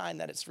me a sign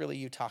that it's really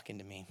you talking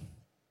to me.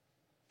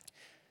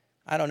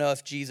 I don't know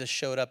if Jesus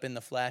showed up in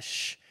the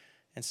flesh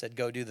and said,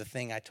 go do the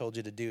thing I told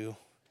you to do.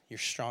 You're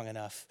strong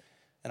enough,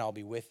 and I'll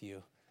be with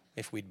you,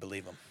 if we'd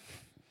believe him.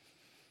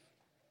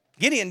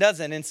 Gideon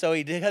doesn't, and so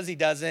because he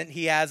doesn't,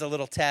 he has a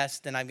little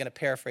test, and I'm going to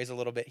paraphrase a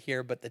little bit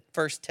here, but the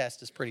first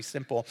test is pretty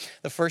simple.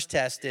 The first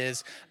test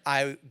is,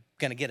 I'm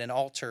going to get an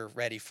altar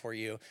ready for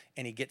you,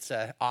 and he gets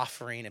an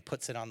offering and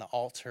puts it on the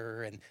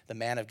altar, and the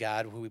man of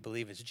God, who we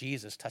believe is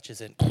Jesus,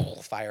 touches it,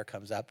 fire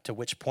comes up, to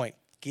which point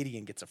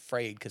Gideon gets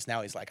afraid, because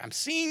now he's like, I'm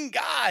seeing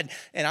God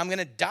and I'm going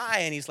to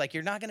die. And he's like,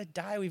 you're not going to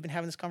die. We've been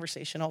having this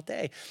conversation all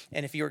day.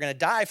 And if you were going to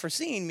die for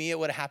seeing me, it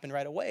would have happened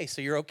right away.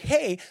 So you're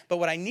okay. But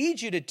what I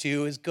need you to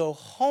do is go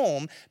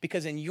home,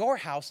 because in your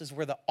house is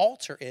where the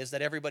altar is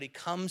that everybody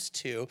comes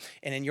to.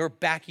 And in your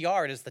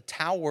backyard is the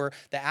tower,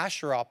 the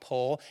Asherah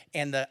pole,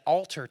 and the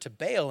altar to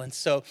Baal. And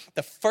so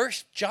the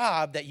first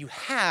job that you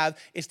have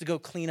is to go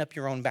clean up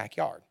your own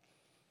backyard.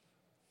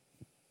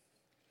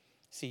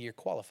 See, you're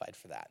qualified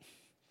for that.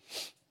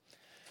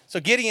 So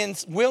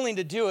Gideon's willing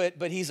to do it,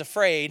 but he's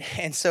afraid.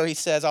 And so he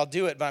says, I'll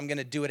do it, but I'm going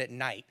to do it at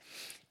night.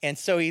 And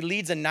so he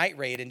leads a night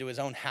raid into his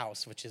own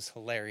house, which is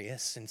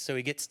hilarious. And so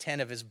he gets 10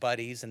 of his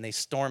buddies, and they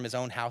storm his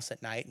own house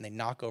at night, and they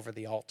knock over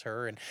the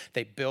altar, and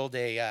they build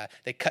they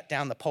cut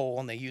down the pole,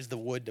 and they use the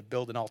wood to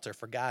build an altar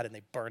for God, and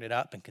they burn it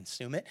up and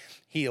consume it.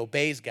 He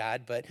obeys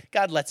God, but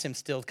God lets him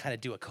still kind of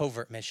do a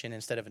covert mission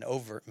instead of an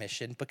overt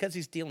mission, because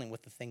he's dealing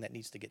with the thing that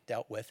needs to get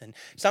dealt with. And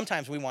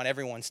sometimes we want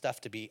everyone's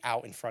stuff to be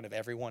out in front of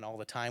everyone all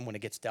the time when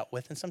it gets dealt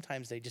with, and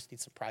sometimes they just need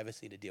some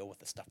privacy to deal with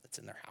the stuff that's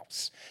in their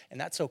house. And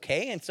that's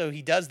okay, and so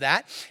he does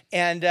that.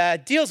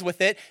 And deals with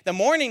it. The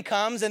morning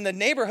comes and the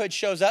neighborhood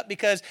shows up,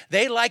 because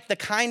they like the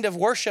kind of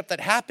worship that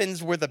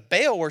happens where the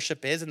Baal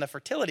worship is and the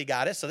fertility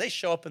goddess. So they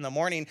show up in the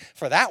morning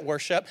for that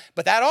worship,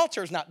 but that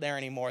altar is not there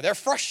anymore. They're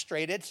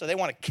frustrated, so they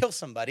want to kill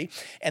somebody.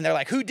 And they're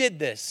like, who did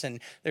this? And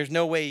there's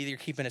no way you're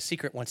keeping a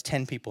secret once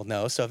 10 people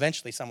know. So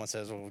eventually someone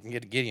says, well,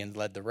 Gideon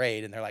led the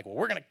raid. And they're like, well,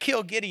 we're going to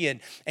kill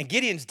Gideon. And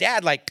Gideon's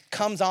dad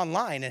comes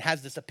online and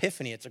has this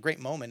epiphany. It's a great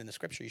moment in the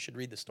scripture. You should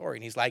read the story.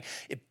 And he's like,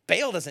 if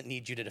Baal doesn't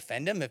need you to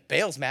defend him, if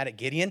Baal's mad at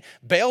Gideon,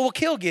 Baal will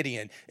kill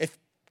Gideon. If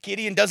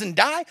Gideon doesn't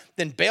die,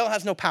 then Baal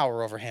has no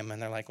power over him. And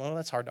they're like, well,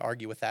 that's hard to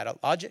argue with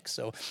that logic,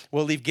 so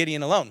we'll leave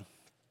Gideon alone.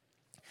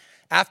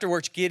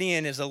 Afterwards,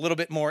 Gideon is a little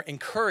bit more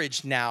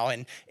encouraged now,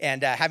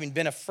 and having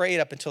been afraid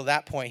up until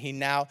that point, he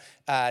now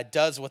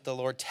does what the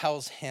Lord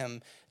tells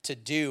him to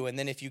do. And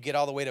then if you get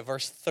all the way to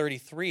verse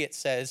 33, it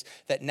says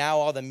that now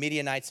all the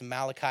Midianites,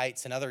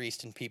 Amalekites, and other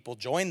eastern people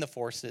joined the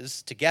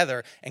forces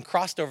together and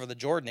crossed over the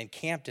Jordan and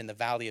camped in the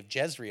valley of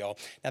Jezreel.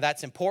 Now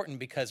that's important,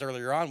 because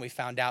earlier on we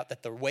found out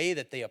that the way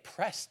that they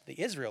oppressed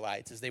the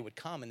Israelites is they would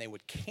come and they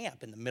would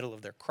camp in the middle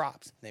of their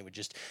crops, and they would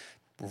just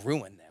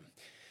ruin them.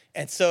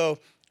 And so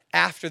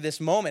after this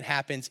moment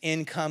happens,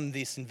 in come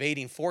these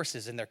invading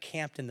forces, and they're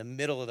camped in the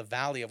middle of the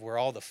valley of where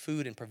all the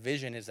food and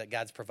provision is that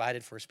God's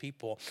provided for his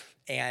people.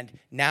 And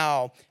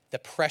now the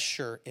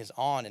pressure is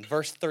on. And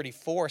verse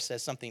 34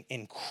 says something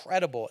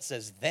incredible. It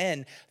says,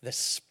 then the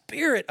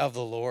Spirit of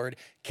the Lord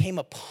came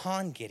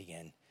upon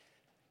Gideon,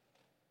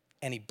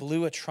 and he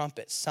blew a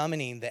trumpet,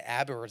 summoning the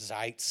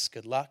Abrazites,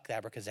 good luck, the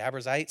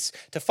Abrazites,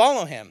 to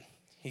follow him.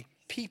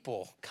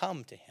 People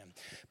come to him.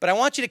 But I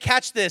want you to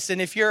catch this,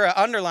 and if you're an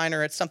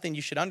underliner, it's something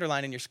you should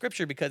underline in your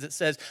scripture, because it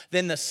says,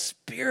 then the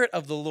Spirit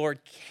of the Lord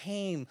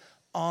came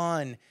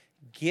on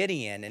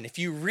Gideon. And if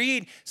you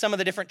read some of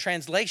the different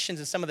translations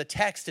and some of the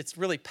text, it's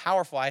really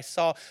powerful. I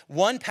saw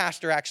one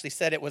pastor actually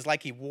said it was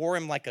like he wore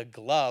him like a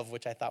glove,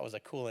 which I thought was a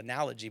cool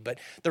analogy. But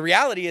the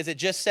reality is, it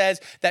just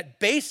says that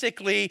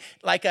basically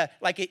like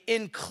it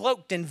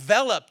encloaked,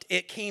 enveloped,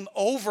 it came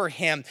over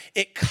him.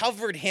 It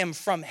covered him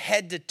from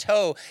head to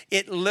toe.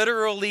 It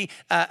literally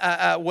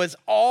was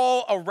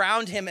all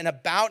around him and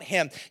about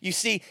him. You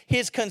see,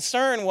 his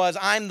concern was,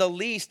 I'm the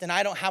least and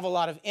I don't have a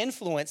lot of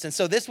influence. And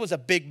so this was a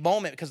big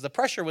moment, because the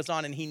pressure was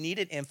on and he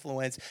needed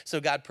influence.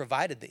 So God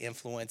provided the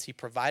influence. He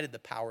provided the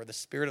power. The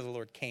Spirit of the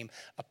Lord came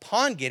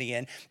upon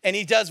Gideon, and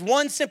he does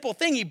one simple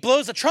thing. He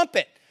blows a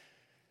trumpet.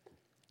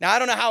 Now, I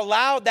don't know how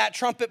loud that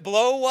trumpet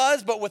blow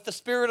was, but with the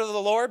Spirit of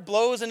the Lord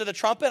blows into the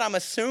trumpet, I'm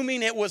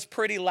assuming it was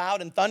pretty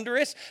loud and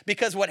thunderous,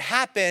 because what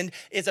happened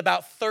is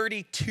about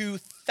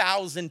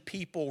 32,000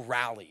 people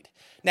rallied.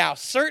 Now,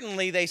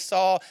 certainly they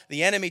saw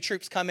the enemy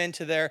troops come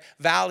into their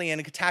valley and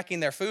attacking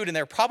their food, and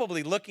they're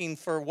probably looking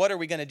for what are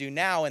we going to do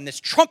now? And this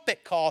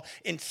trumpet call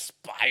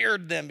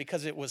inspired them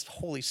because it was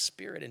Holy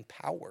Spirit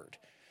empowered.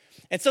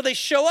 And so they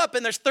show up,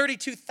 and there's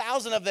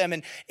 32,000 of them.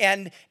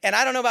 And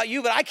I don't know about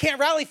you, but I can't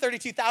rally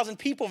 32,000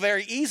 people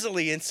very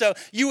easily. And so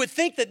you would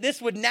think that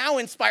this would now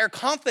inspire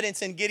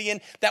confidence in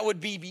Gideon that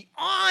would be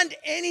beyond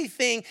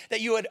anything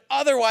that you would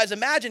otherwise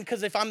imagine.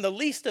 Because if I'm the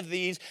least of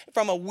these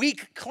from a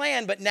weak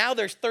clan, but now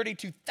there's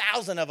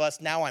 32,000 of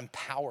us, now I'm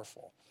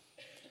powerful.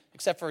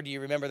 Except for, do you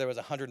remember there was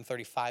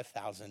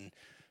 135,000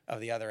 of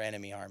the other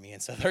enemy army?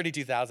 And so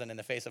 32,000 in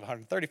the face of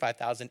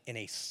 135,000 in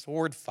a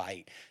sword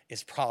fight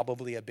is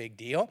probably a big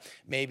deal.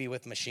 Maybe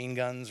with machine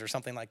guns or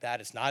something like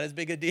that, it's not as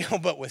big a deal,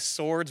 but with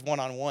swords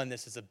one-on-one,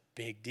 this is a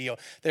big deal.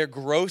 They're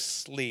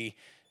grossly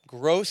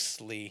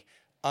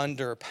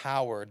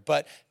underpowered.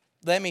 But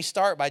let me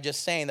start by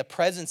just saying the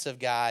presence of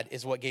God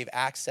is what gave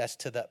access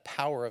to the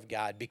power of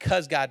God,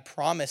 because God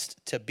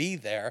promised to be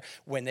there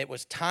when it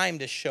was time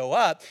to show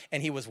up,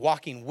 and he was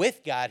walking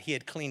with God. He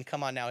had cleaned,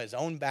 his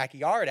own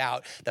backyard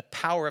out. The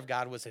power of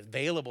God was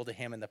available to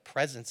him, and the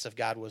presence of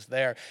God was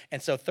there.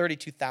 And so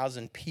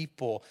 32,000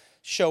 people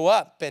show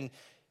up, and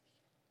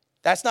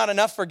that's not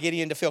enough for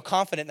Gideon to feel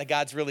confident that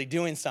God's really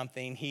doing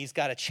something. He's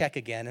got to check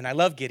again. And I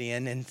love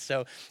Gideon. And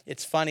so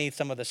it's funny,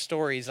 some of the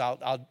stories,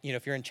 I'll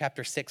if you're in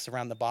chapter 6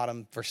 around the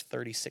bottom, verse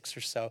 36 or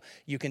so,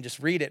 you can just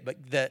read it.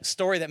 But the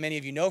story that many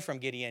of you know from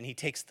Gideon, he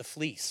takes the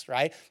fleece,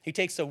 right? He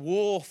takes a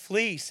wool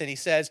fleece and he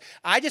says,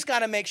 I just got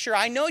to make sure,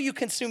 I know you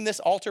consume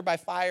this altar by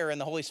fire and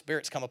the Holy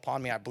Spirit's come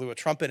upon me. I blew a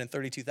trumpet and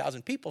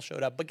 32,000 people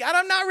showed up. But God,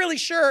 I'm not really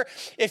sure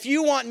if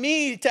you want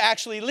me to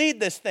actually lead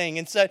this thing.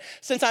 And so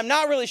since I'm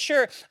not really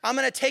sure, I'm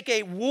going to take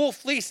a wool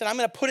fleece and I'm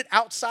going to put it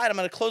outside. I'm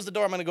going to close the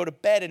door. I'm going to go to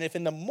bed. And if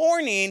in the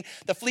morning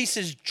the fleece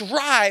is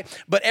dry,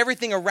 but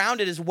everything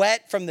around it is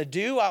wet from the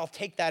dew, I'll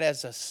take that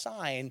as a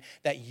sign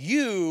that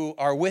you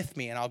are with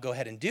me, and I'll go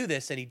ahead and do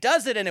this. And he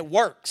does it, and it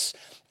works.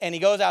 And he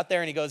goes out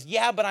there and he goes,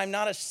 yeah, but I'm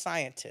not a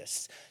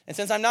scientist. And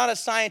since I'm not a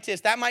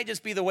scientist, that might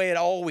just be the way it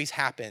always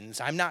happens.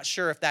 I'm not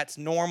sure if that's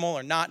normal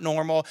or not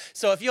normal.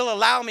 So if you'll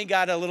allow me,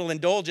 God, a little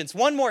indulgence.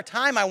 One more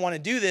time I want to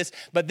do this,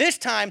 but this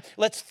time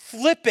let's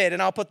flip it,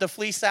 and I'll put the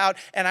fleece out,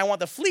 and I want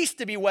the fleece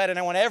to be wet, and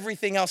I want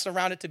everything else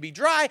around it to be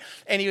dry.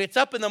 And he gets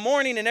up in the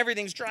morning and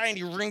everything's dry, and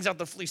he wrings out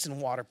the fleece and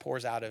water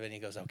pours out of it, and he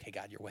goes, okay,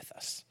 God, you're with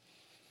us.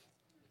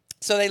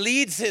 So they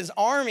leads his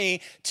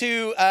army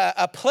to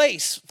a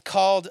place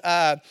called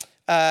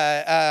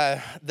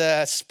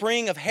the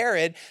spring of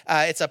Herod.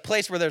 It's a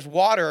place where there's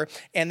water,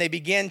 and they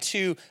begin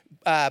to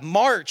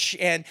march.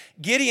 And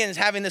Gideon's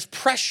having this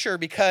pressure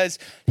because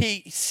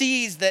he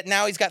sees that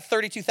now he's got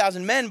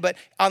 32,000 men, but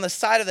on the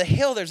side of the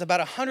hill, there's about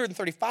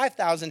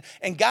 135,000.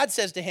 And God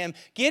says to him,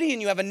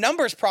 Gideon, you have a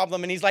numbers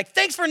problem. And he's like,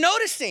 thanks for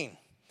noticing.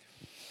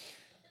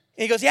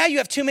 And he goes, yeah, you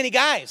have too many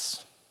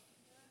guys.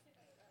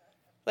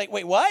 Like,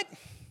 wait, what?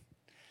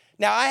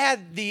 Now, I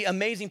had the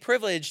amazing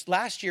privilege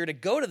last year to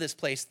go to this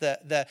place,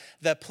 the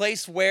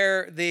place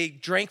where they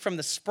drank from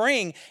the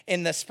spring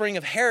in the spring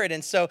of Herod.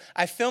 And so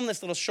I filmed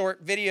this little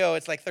short video.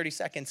 It's like 30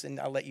 seconds, and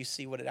I'll let you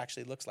see what it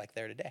actually looks like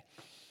there today.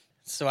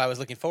 So I was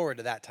looking forward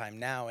to that time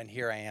now, and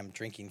here I am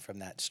drinking from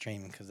that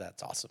stream, because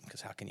that's awesome,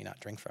 because how can you not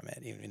drink from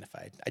it, even if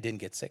I didn't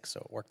get sick, so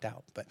it worked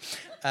out. But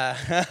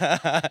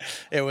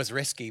it was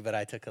risky, but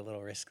I took a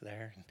little risk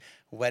there and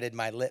wetted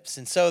my lips.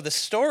 And so the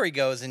story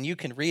goes, and you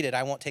can read it.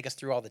 I won't take us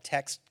through all the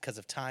text because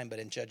of time, but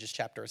in Judges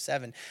chapter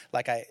 7,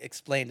 like I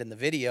explained in the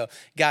video,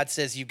 God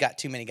says you've got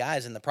too many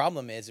guys, and the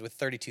problem is with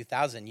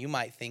 32,000, you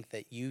might think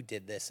that you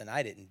did this and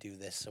I didn't do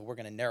this, so we're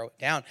going to narrow it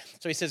down.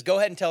 So he says, go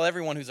ahead and tell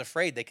everyone who's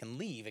afraid they can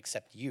leave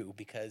except you,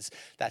 because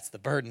that's the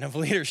burden of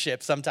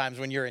leadership. Sometimes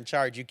when you're in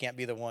charge, you can't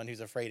be the one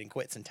who's afraid and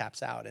quits and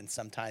taps out, and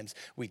sometimes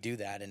we do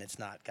that, and it's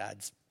not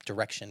God's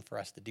direction for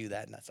us to do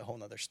that, and that's a whole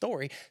nother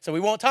story. So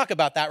we won't talk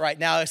about that right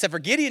now, except for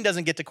Gideon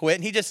doesn't get to quit,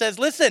 and he just says,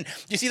 listen,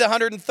 you see the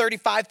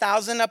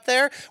 135,000 up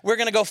there? We're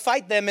going to go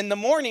fight them in the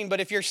morning, but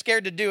if you're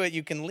scared to do it,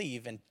 you can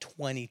leave. And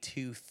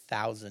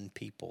 22,000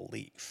 people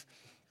leave.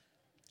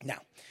 Now,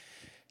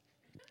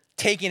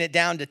 taking it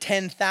down to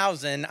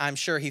 10,000, I'm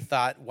sure he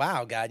thought,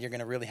 wow, God, you're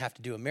going to really have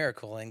to do a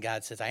miracle. And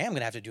God says, I am going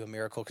to have to do a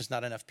miracle because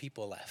not enough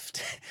people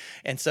left.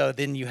 And so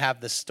then you have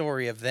the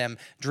story of them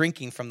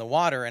drinking from the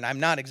water. And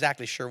I'm not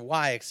exactly sure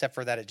why, except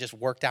for that it just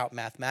worked out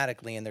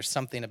mathematically. And there's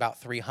something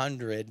about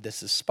 300,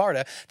 this is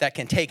Sparta, that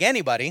can take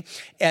anybody.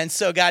 And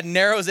so God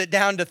narrows it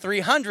down to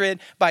 300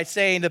 by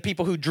saying the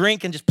people who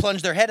drink and just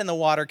plunge their head in the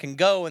water can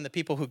go, and the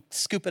people who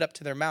scoop it up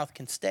to their mouth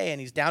can stay. And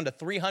he's down to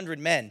 300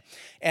 men.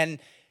 And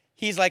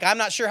he's like, I'm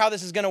not sure how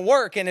this is going to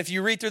work. And if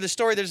you read through the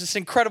story, there's this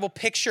incredible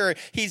picture.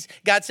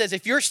 God says,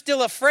 if you're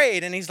still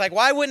afraid, and he's like,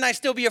 why wouldn't I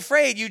still be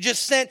afraid? You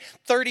just sent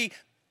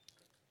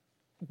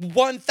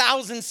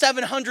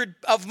 1,700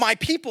 of my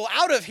people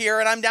out of here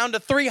and I'm down to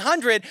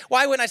 300.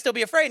 Why wouldn't I still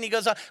be afraid? And he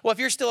goes, well, if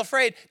you're still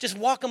afraid, just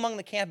walk among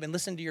the camp and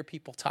listen to your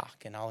people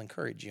talk and I'll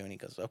encourage you. And he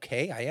goes,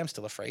 okay, I am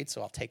still afraid,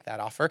 so I'll take that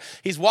offer.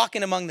 He's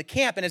walking among the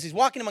camp, and as he's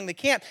walking among the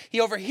camp, he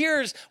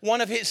overhears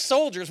one of his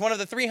soldiers, one of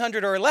the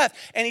 300 who are left,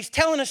 and he's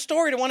telling a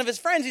story to one of his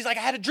friends. He's like,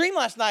 I had a dream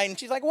last night. And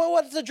she's like, well,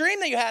 what's the dream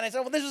that you had? And I said,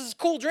 well, this is this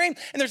cool dream.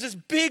 And there's this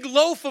big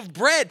loaf of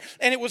bread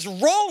and it was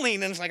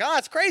rolling. And it's like, oh,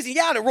 it's crazy.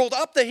 Yeah, and it rolled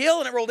up the hill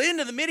and it rolled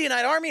into the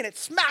Midianite army and it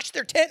smashed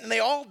their tent and they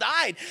all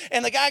died.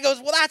 And the guy goes,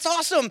 well, that's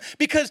awesome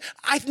because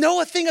I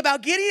know a thing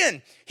about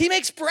Gideon. He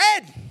makes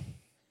bread.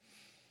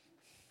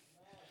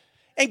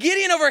 And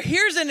Gideon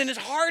overhears it and his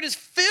heart is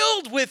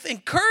filled with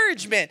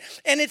encouragement.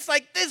 And it's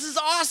like, this is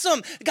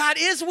awesome. God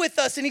is with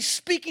us and he's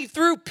speaking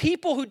through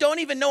people who don't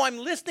even know I'm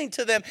listening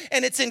to them.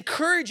 And it's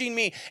encouraging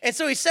me. And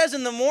so he says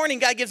in the morning,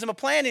 God gives him a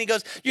plan and he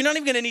goes, you're not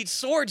even going to need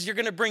swords. You're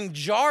going to bring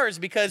jars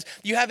because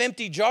you have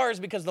empty jars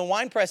because the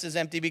wine press is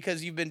empty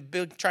because you've been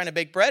trying to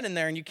bake bread in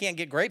there and you can't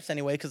get grapes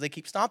anyway because they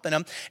keep stomping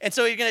them. And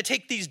so you're going to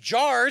take these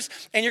jars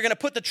and you're going to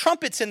put the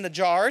trumpets in the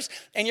jars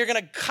and you're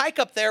going to hike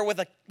up there with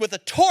a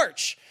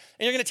torch.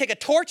 And you're going to take a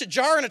torch, a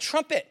jar, and a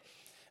trumpet.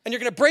 And you're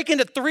going to break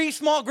into 3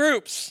 small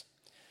groups.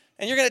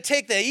 And you're going to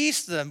take the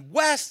east, the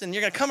west, and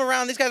you're going to come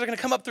around. These guys are going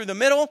to come up through the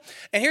middle.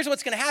 And here's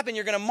what's going to happen.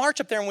 You're going to march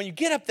up there. And when you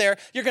get up there,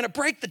 you're going to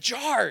break the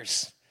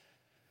jars.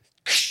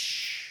 And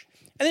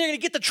then you're going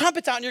to get the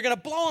trumpets out and you're going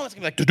to blow them. It's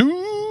going to be like,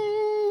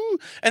 doo-doo.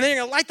 And then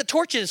you're going to light the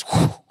torches.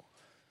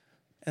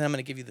 And I'm going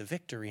to give you the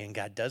victory. And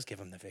God does give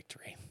them the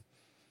victory.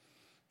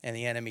 And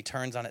the enemy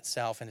turns on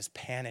itself and is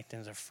panicked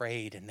and is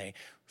afraid, and they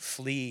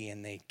flee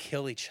and they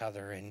kill each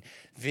other. And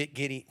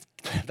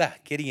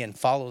Gideon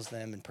follows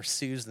them and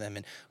pursues them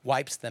and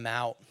wipes them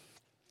out.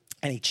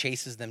 And he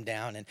chases them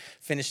down and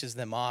finishes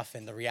them off.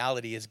 And the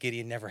reality is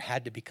Gideon never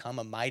had to become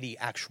a mighty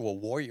actual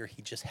warrior.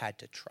 He just had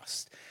to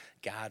trust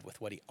God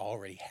with what he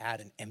already had,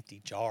 an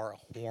empty jar,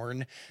 a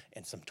horn,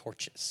 and some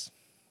torches.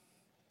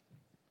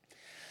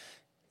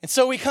 And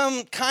so we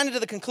come kind of to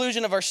the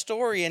conclusion of our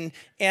story, and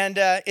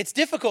it's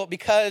difficult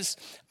because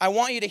I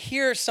want you to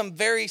hear some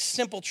very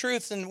simple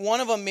truths, and one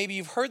of them, maybe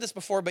you've heard this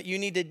before, but you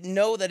need to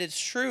know that it's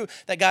true,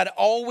 that God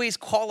always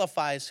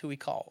qualifies who he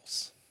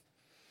calls.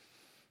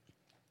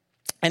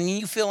 And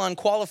you feel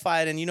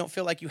unqualified and you don't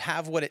feel like you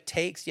have what it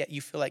takes, yet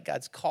you feel like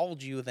God's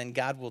called you, then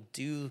God will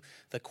do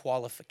the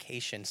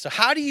qualification. So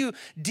how do you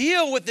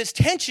deal with this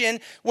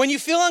tension when you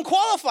feel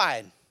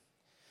unqualified?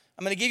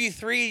 I'm going to give you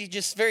 3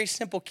 just very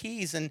simple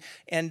keys, and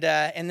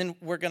then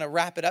we're going to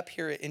wrap it up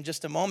here in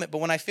just a moment. But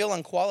when I feel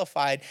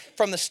unqualified,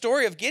 from the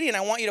story of Gideon,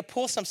 I want you to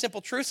pull some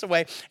simple truths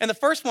away. And the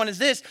first one is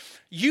this: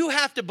 you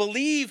have to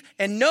believe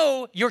and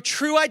know your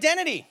true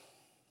identity.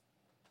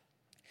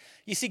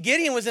 You see,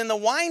 Gideon was in the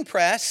wine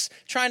press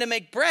trying to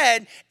make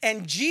bread,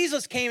 and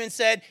Jesus came and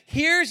said,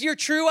 here's your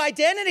true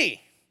identity.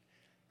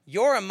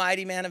 You're a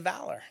mighty man of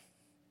valor.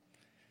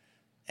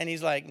 And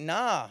he's like,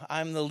 nah,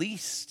 I'm the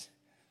least.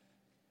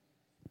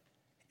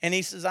 And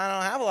he says, I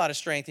don't have a lot of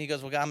strength. And he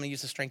goes, well, God, I'm going to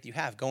use the strength you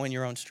have. Go in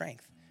your own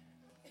strength.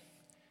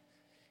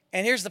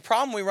 And here's the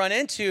problem we run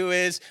into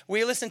is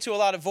we listen to a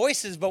lot of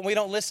voices, but we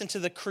don't listen to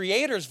the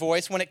Creator's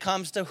voice when it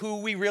comes to who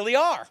we really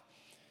are.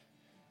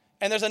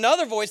 And there's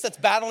another voice that's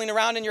battling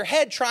around in your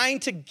head trying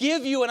to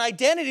give you an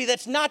identity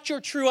that's not your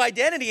true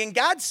identity. And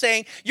God's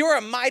saying, you're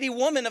a mighty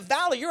woman of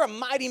valor. You're a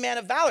mighty man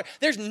of valor.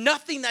 There's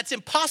nothing that's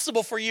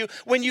impossible for you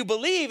when you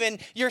believe.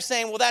 And you're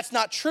saying, well, that's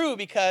not true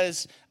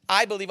because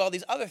I believe all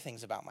these other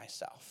things about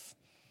myself.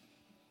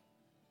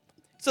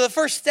 So the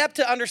first step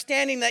to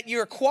understanding that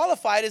you're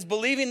qualified is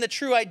believing the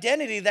true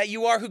identity that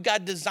you are who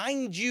God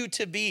designed you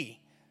to be,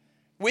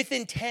 with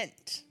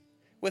intent,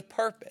 with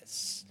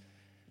purpose.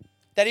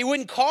 That he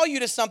wouldn't call you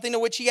to something to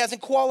which he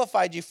hasn't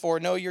qualified you for.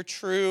 Know your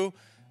true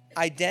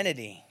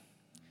identity.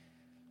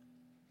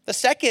 The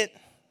second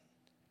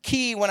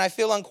key when I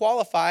feel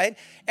unqualified,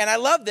 and I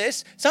love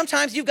this,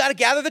 sometimes you've got to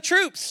gather the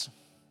troops.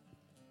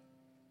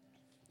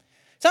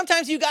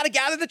 Sometimes you got to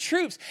gather the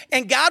troops.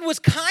 And God was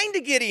kind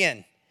to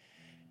Gideon.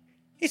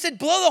 He said,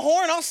 blow the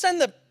horn, I'll send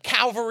the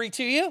cavalry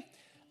to you.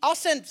 I'll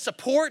send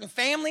support and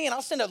family, and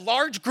I'll send a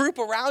large group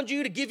around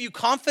you to give you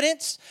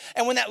confidence.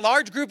 And when that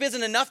large group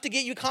isn't enough to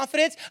get you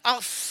confidence,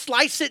 I'll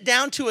slice it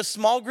down to a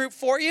small group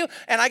for you.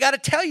 And I got to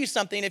tell you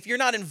something. If you're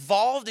not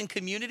involved in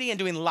community and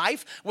doing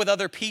life with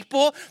other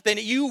people, then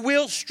you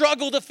will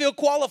struggle to feel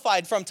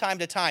qualified from time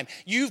to time.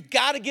 You've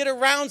got to get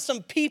around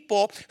some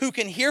people who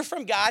can hear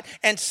from God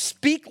and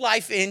speak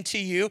life into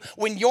you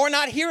when you're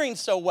not hearing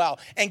so well.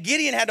 And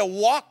Gideon had to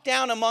walk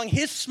down among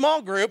his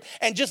small group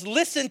and just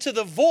listen to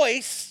the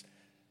voice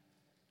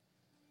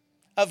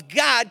of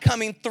God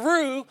coming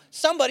through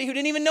somebody who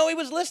didn't even know he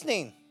was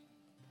listening.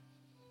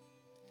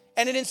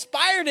 And it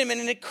inspired him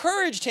and it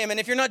encouraged him. And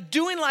if you're not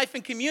doing life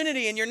in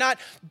community and you're not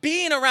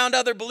being around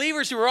other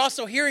believers who are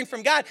also hearing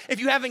from God, if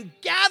you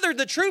haven't gathered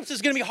the troops,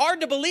 it's going to be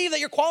hard to believe that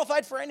you're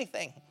qualified for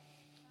anything.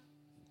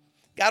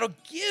 God will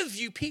give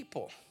you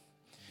people.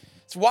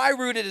 It's why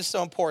Rooted is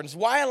so important. It's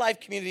why a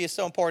life community is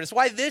so important. It's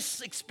why this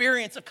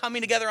experience of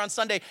coming together on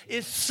Sunday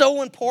is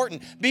so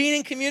important. Being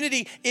in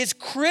community is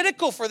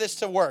critical for this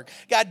to work.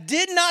 God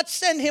did not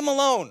send him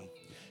alone.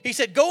 He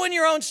said, go in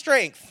your own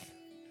strength,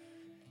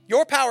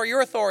 your power, your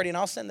authority, and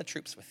I'll send the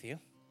troops with you.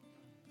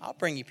 I'll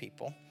bring you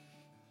people.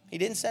 He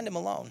didn't send him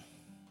alone.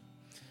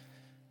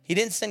 He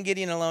didn't send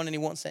Gideon alone, and he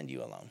won't send you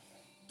alone.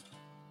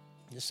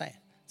 I'm just saying.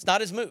 It's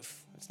not his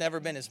move. It's never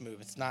been his move.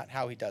 It's not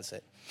how he does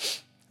it.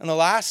 And the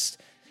last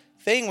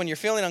thing when you're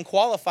feeling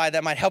unqualified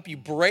that might help you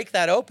break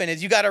that open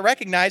is you got to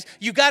recognize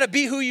you got to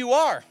be who you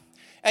are.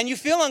 And you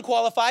feel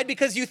unqualified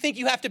because you think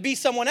you have to be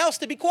someone else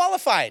to be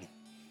qualified.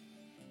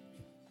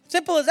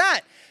 Simple as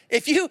that.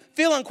 If you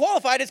feel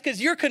unqualified, it's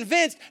because you're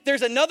convinced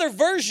there's another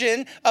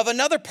version of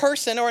another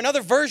person or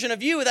another version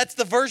of you that's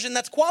the version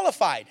that's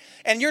qualified.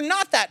 And you're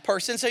not that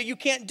person, so you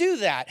can't do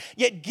that.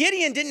 Yet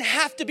Gideon didn't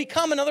have to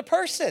become another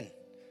person.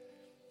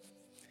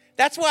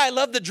 That's why I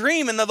love the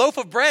dream and the loaf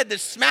of bread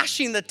that's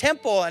smashing the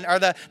temple or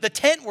the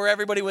tent where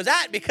everybody was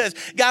at, because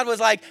God was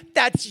like,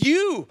 that's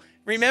you.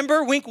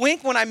 Remember, wink,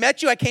 wink, when I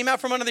met you, I came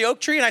out from under the oak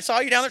tree and I saw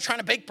you down there trying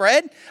to bake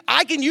bread.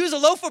 I can use a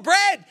loaf of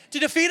bread to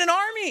defeat an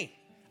army.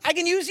 I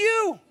can use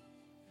you.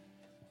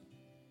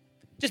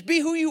 Just be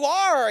who you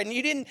are. And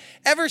you didn't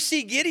ever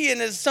see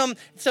Gideon as some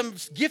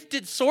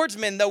gifted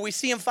swordsman, though we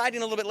see him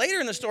fighting a little bit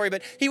later in the story.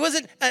 But he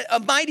wasn't a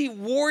mighty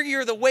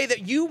warrior the way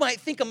that you might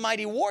think a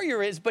mighty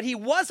warrior is. But he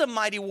was a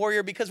mighty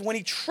warrior because when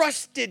he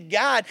trusted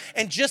God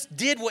and just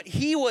did what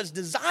he was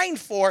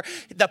designed for,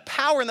 the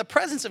power and the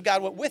presence of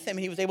God went with him.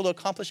 And he was able to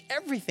accomplish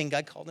everything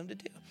God called him to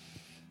do.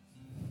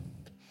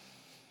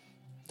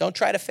 Don't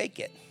try to fake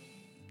it.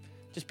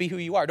 Just be who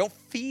you are. Don't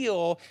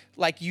feel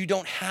like you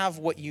don't have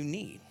what you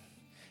need.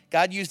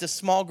 God used a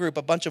small group,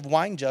 a bunch of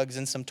wine jugs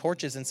and some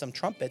torches and some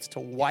trumpets to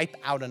wipe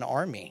out an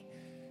army.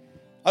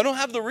 I don't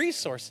have the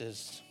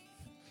resources.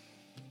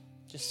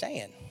 Just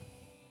saying.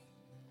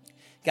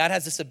 God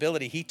has this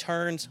ability. He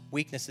turns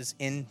weaknesses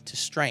into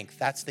strength.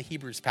 That's the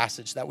Hebrews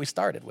passage that we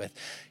started with.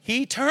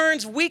 He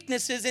turns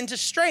weaknesses into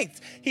strength.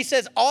 He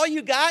says, all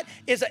you got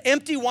is an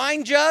empty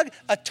wine jug,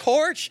 a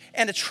torch,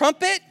 and a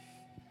trumpet.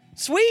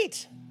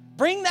 Sweet.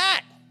 Bring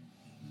that.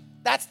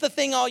 That's the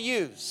thing I'll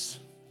use.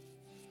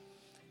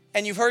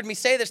 And you've heard me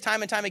say this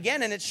time and time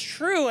again, and it's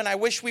true, and I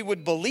wish we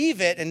would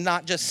believe it and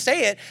not just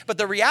say it, but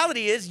the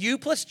reality is you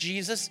plus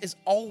Jesus is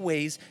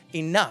always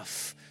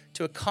enough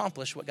to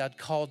accomplish what God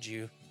called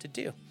you to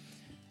do.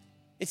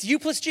 It's you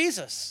plus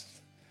Jesus.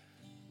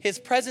 His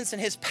presence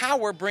and his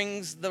power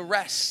brings the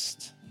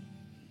rest.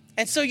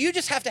 And so you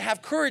just have to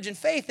have courage and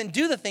faith and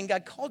do the thing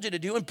God called you to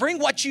do and bring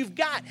what you've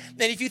got. And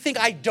if you think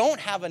I don't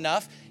have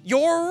enough,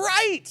 you're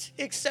right,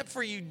 except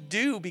for you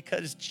do,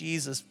 because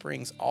Jesus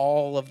brings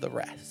all of the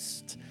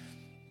rest.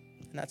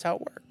 And that's how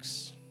it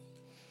works.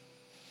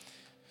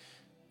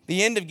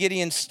 The end of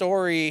Gideon's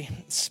story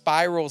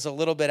spirals a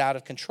little bit out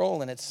of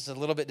control, and it's a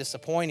little bit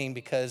disappointing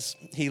because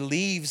he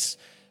leaves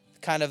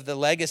kind of the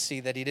legacy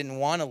that he didn't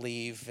want to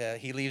leave.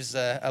 He leaves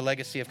a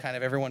legacy of kind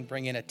of everyone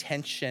bringing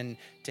attention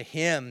to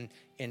him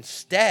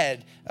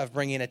instead of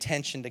bringing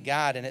attention to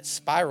God, and it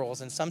spirals.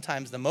 And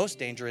sometimes the most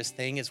dangerous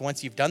thing is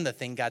once you've done the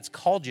thing God's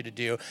called you to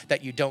do,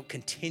 that you don't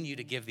continue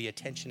to give the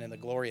attention and the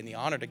glory and the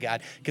honor to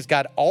God, because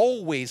God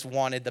always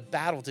wanted the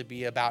battle to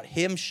be about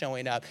him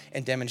showing up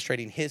and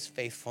demonstrating his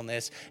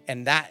faithfulness,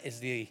 and that is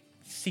the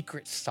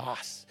secret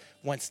sauce.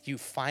 Once you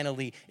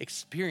finally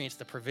experience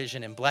the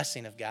provision and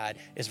blessing of God,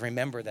 is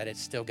remember that it's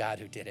still God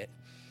who did it,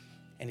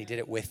 and he did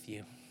it with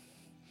you.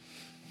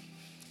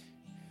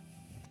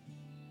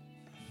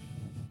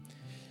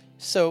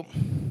 So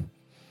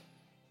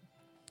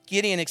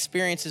Gideon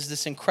experiences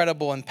this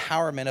incredible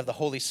empowerment of the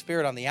Holy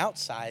Spirit on the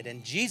outside,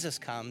 and Jesus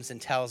comes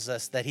and tells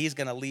us that he's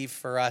going to leave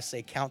for us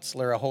a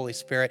counselor, a Holy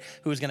Spirit,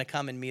 who's going to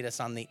come and meet us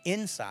on the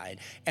inside.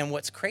 And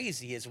what's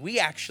crazy is we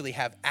actually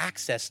have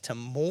access to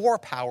more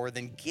power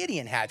than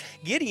Gideon had.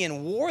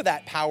 Gideon wore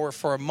that power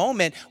for a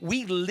moment.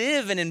 We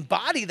live and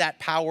embody that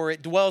power.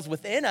 It dwells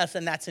within us,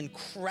 and that's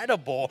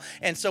incredible.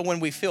 And so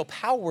when we feel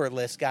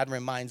powerless, God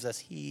reminds us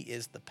he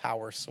is the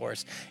power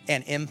source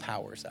and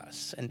empowers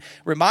us. And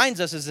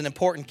reminds us is an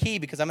important key,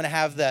 because I'm going to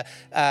have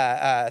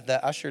the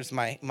ushers,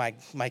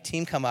 my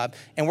team, come up,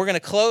 and we're going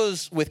to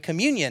close with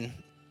communion,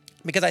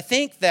 because I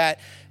think that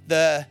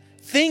the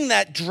thing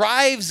that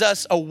drives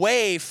us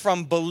away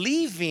from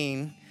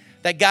believing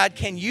that God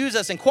can use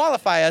us and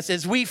qualify us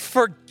is we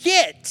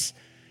forget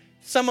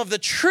some of the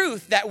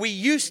truth that we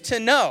used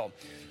to know.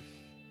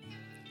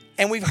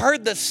 And we've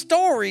heard the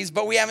stories,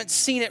 but we haven't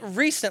seen it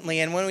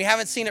recently. And when we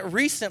haven't seen it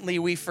recently,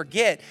 we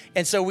forget.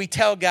 And so we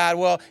tell God,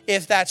 well,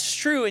 if that's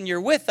true and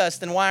you're with us,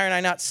 then why aren't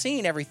I not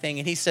seeing everything?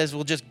 And he says,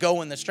 well, just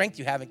go in the strength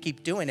you have and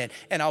keep doing it,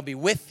 and I'll be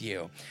with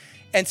you.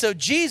 And so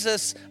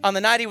Jesus, on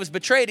the night he was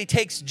betrayed, he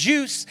takes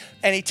juice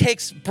and he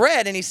takes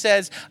bread and he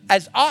says,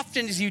 as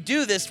often as you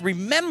do this,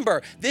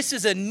 remember, this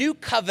is a new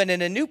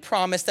covenant, a new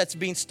promise that's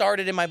being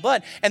started in my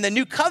blood. And the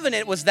new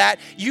covenant was that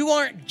you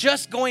aren't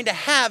just going to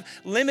have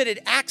limited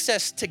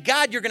access to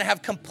God, you're going to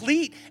have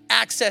complete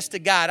access to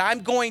God.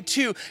 I'm going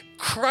to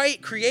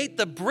create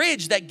the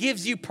bridge that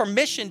gives you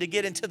permission to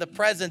get into the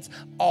presence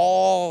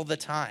all the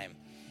time.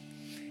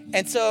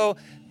 And so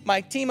my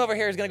team over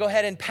here is going to go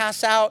ahead and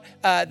pass out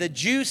the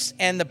juice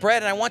and the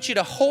bread, and I want you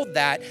to hold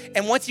that.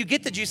 And once you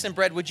get the juice and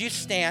bread, would you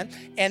stand?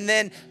 And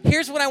then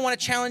here's what I want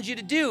to challenge you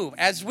to do.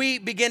 As we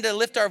begin to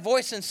lift our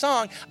voice in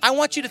song, I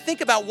want you to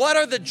think about what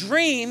are the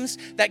dreams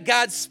that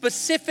God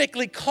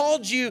specifically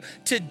called you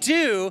to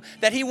do,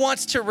 that he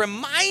wants to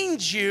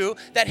remind you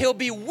that he'll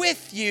be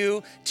with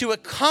you to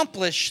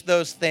accomplish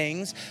those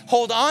things.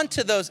 Hold on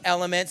to those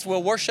elements.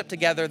 We'll worship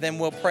together, then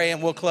we'll pray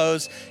and we'll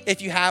close.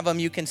 If you have them,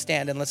 you can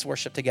stand and let's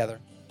worship together.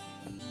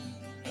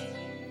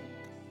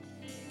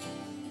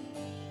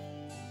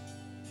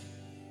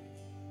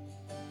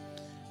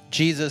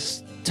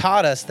 Jesus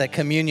taught us that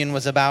communion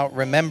was about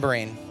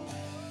remembering.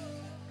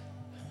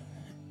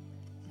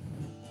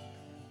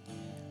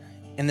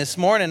 And this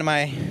morning,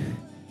 my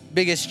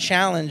biggest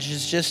challenge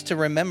is just to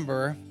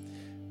remember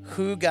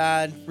who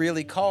God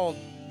really called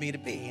me to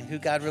be and who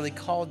God really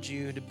called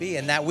you to be,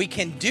 and that we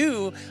can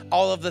do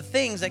all of the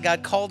things that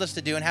God called us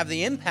to do and have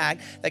the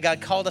impact that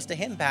God called us to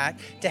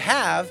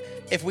have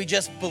if we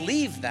just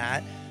believe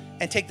that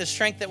and take the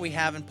strength that we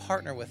have and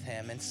partner with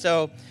him. And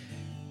so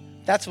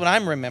that's what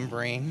I'm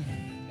remembering.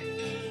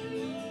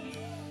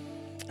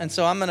 And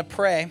so I'm going to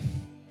pray.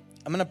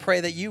 I'm going to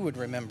pray that you would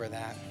remember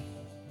that.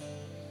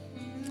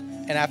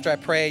 And after I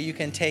pray, you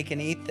can take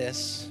and eat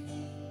this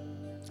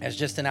as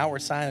just an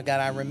outward sign of,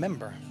 God, I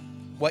remember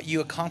what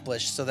you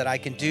accomplished so that I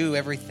can do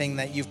everything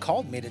that you've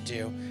called me to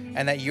do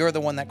and that you're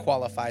the one that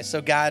qualifies.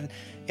 So God,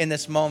 in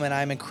this moment,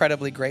 I'm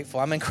incredibly grateful.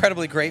 I'm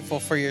incredibly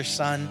grateful for your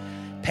son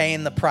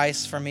paying the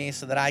price for me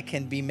so that I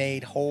can be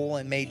made whole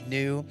and made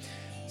new.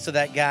 So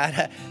that,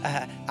 God,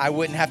 I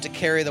wouldn't have to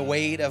carry the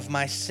weight of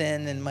my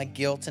sin and my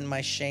guilt and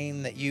my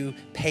shame, that you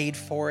paid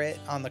for it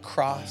on the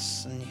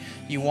cross. And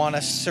you want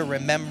us to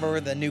remember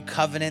the new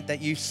covenant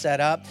that you set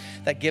up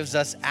that gives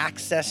us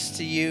access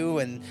to you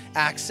and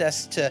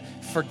access to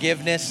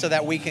forgiveness so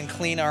that we can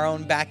clean our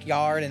own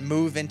backyard and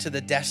move into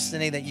the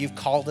destiny that you've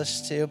called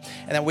us to,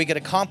 and that we could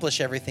accomplish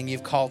everything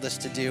you've called us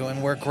to do.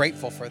 And we're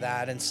grateful for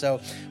that. And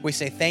so we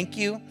say thank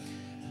you,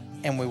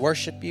 and we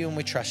worship you, and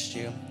we trust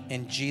you.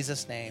 In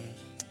Jesus' name.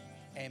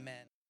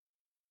 Amen.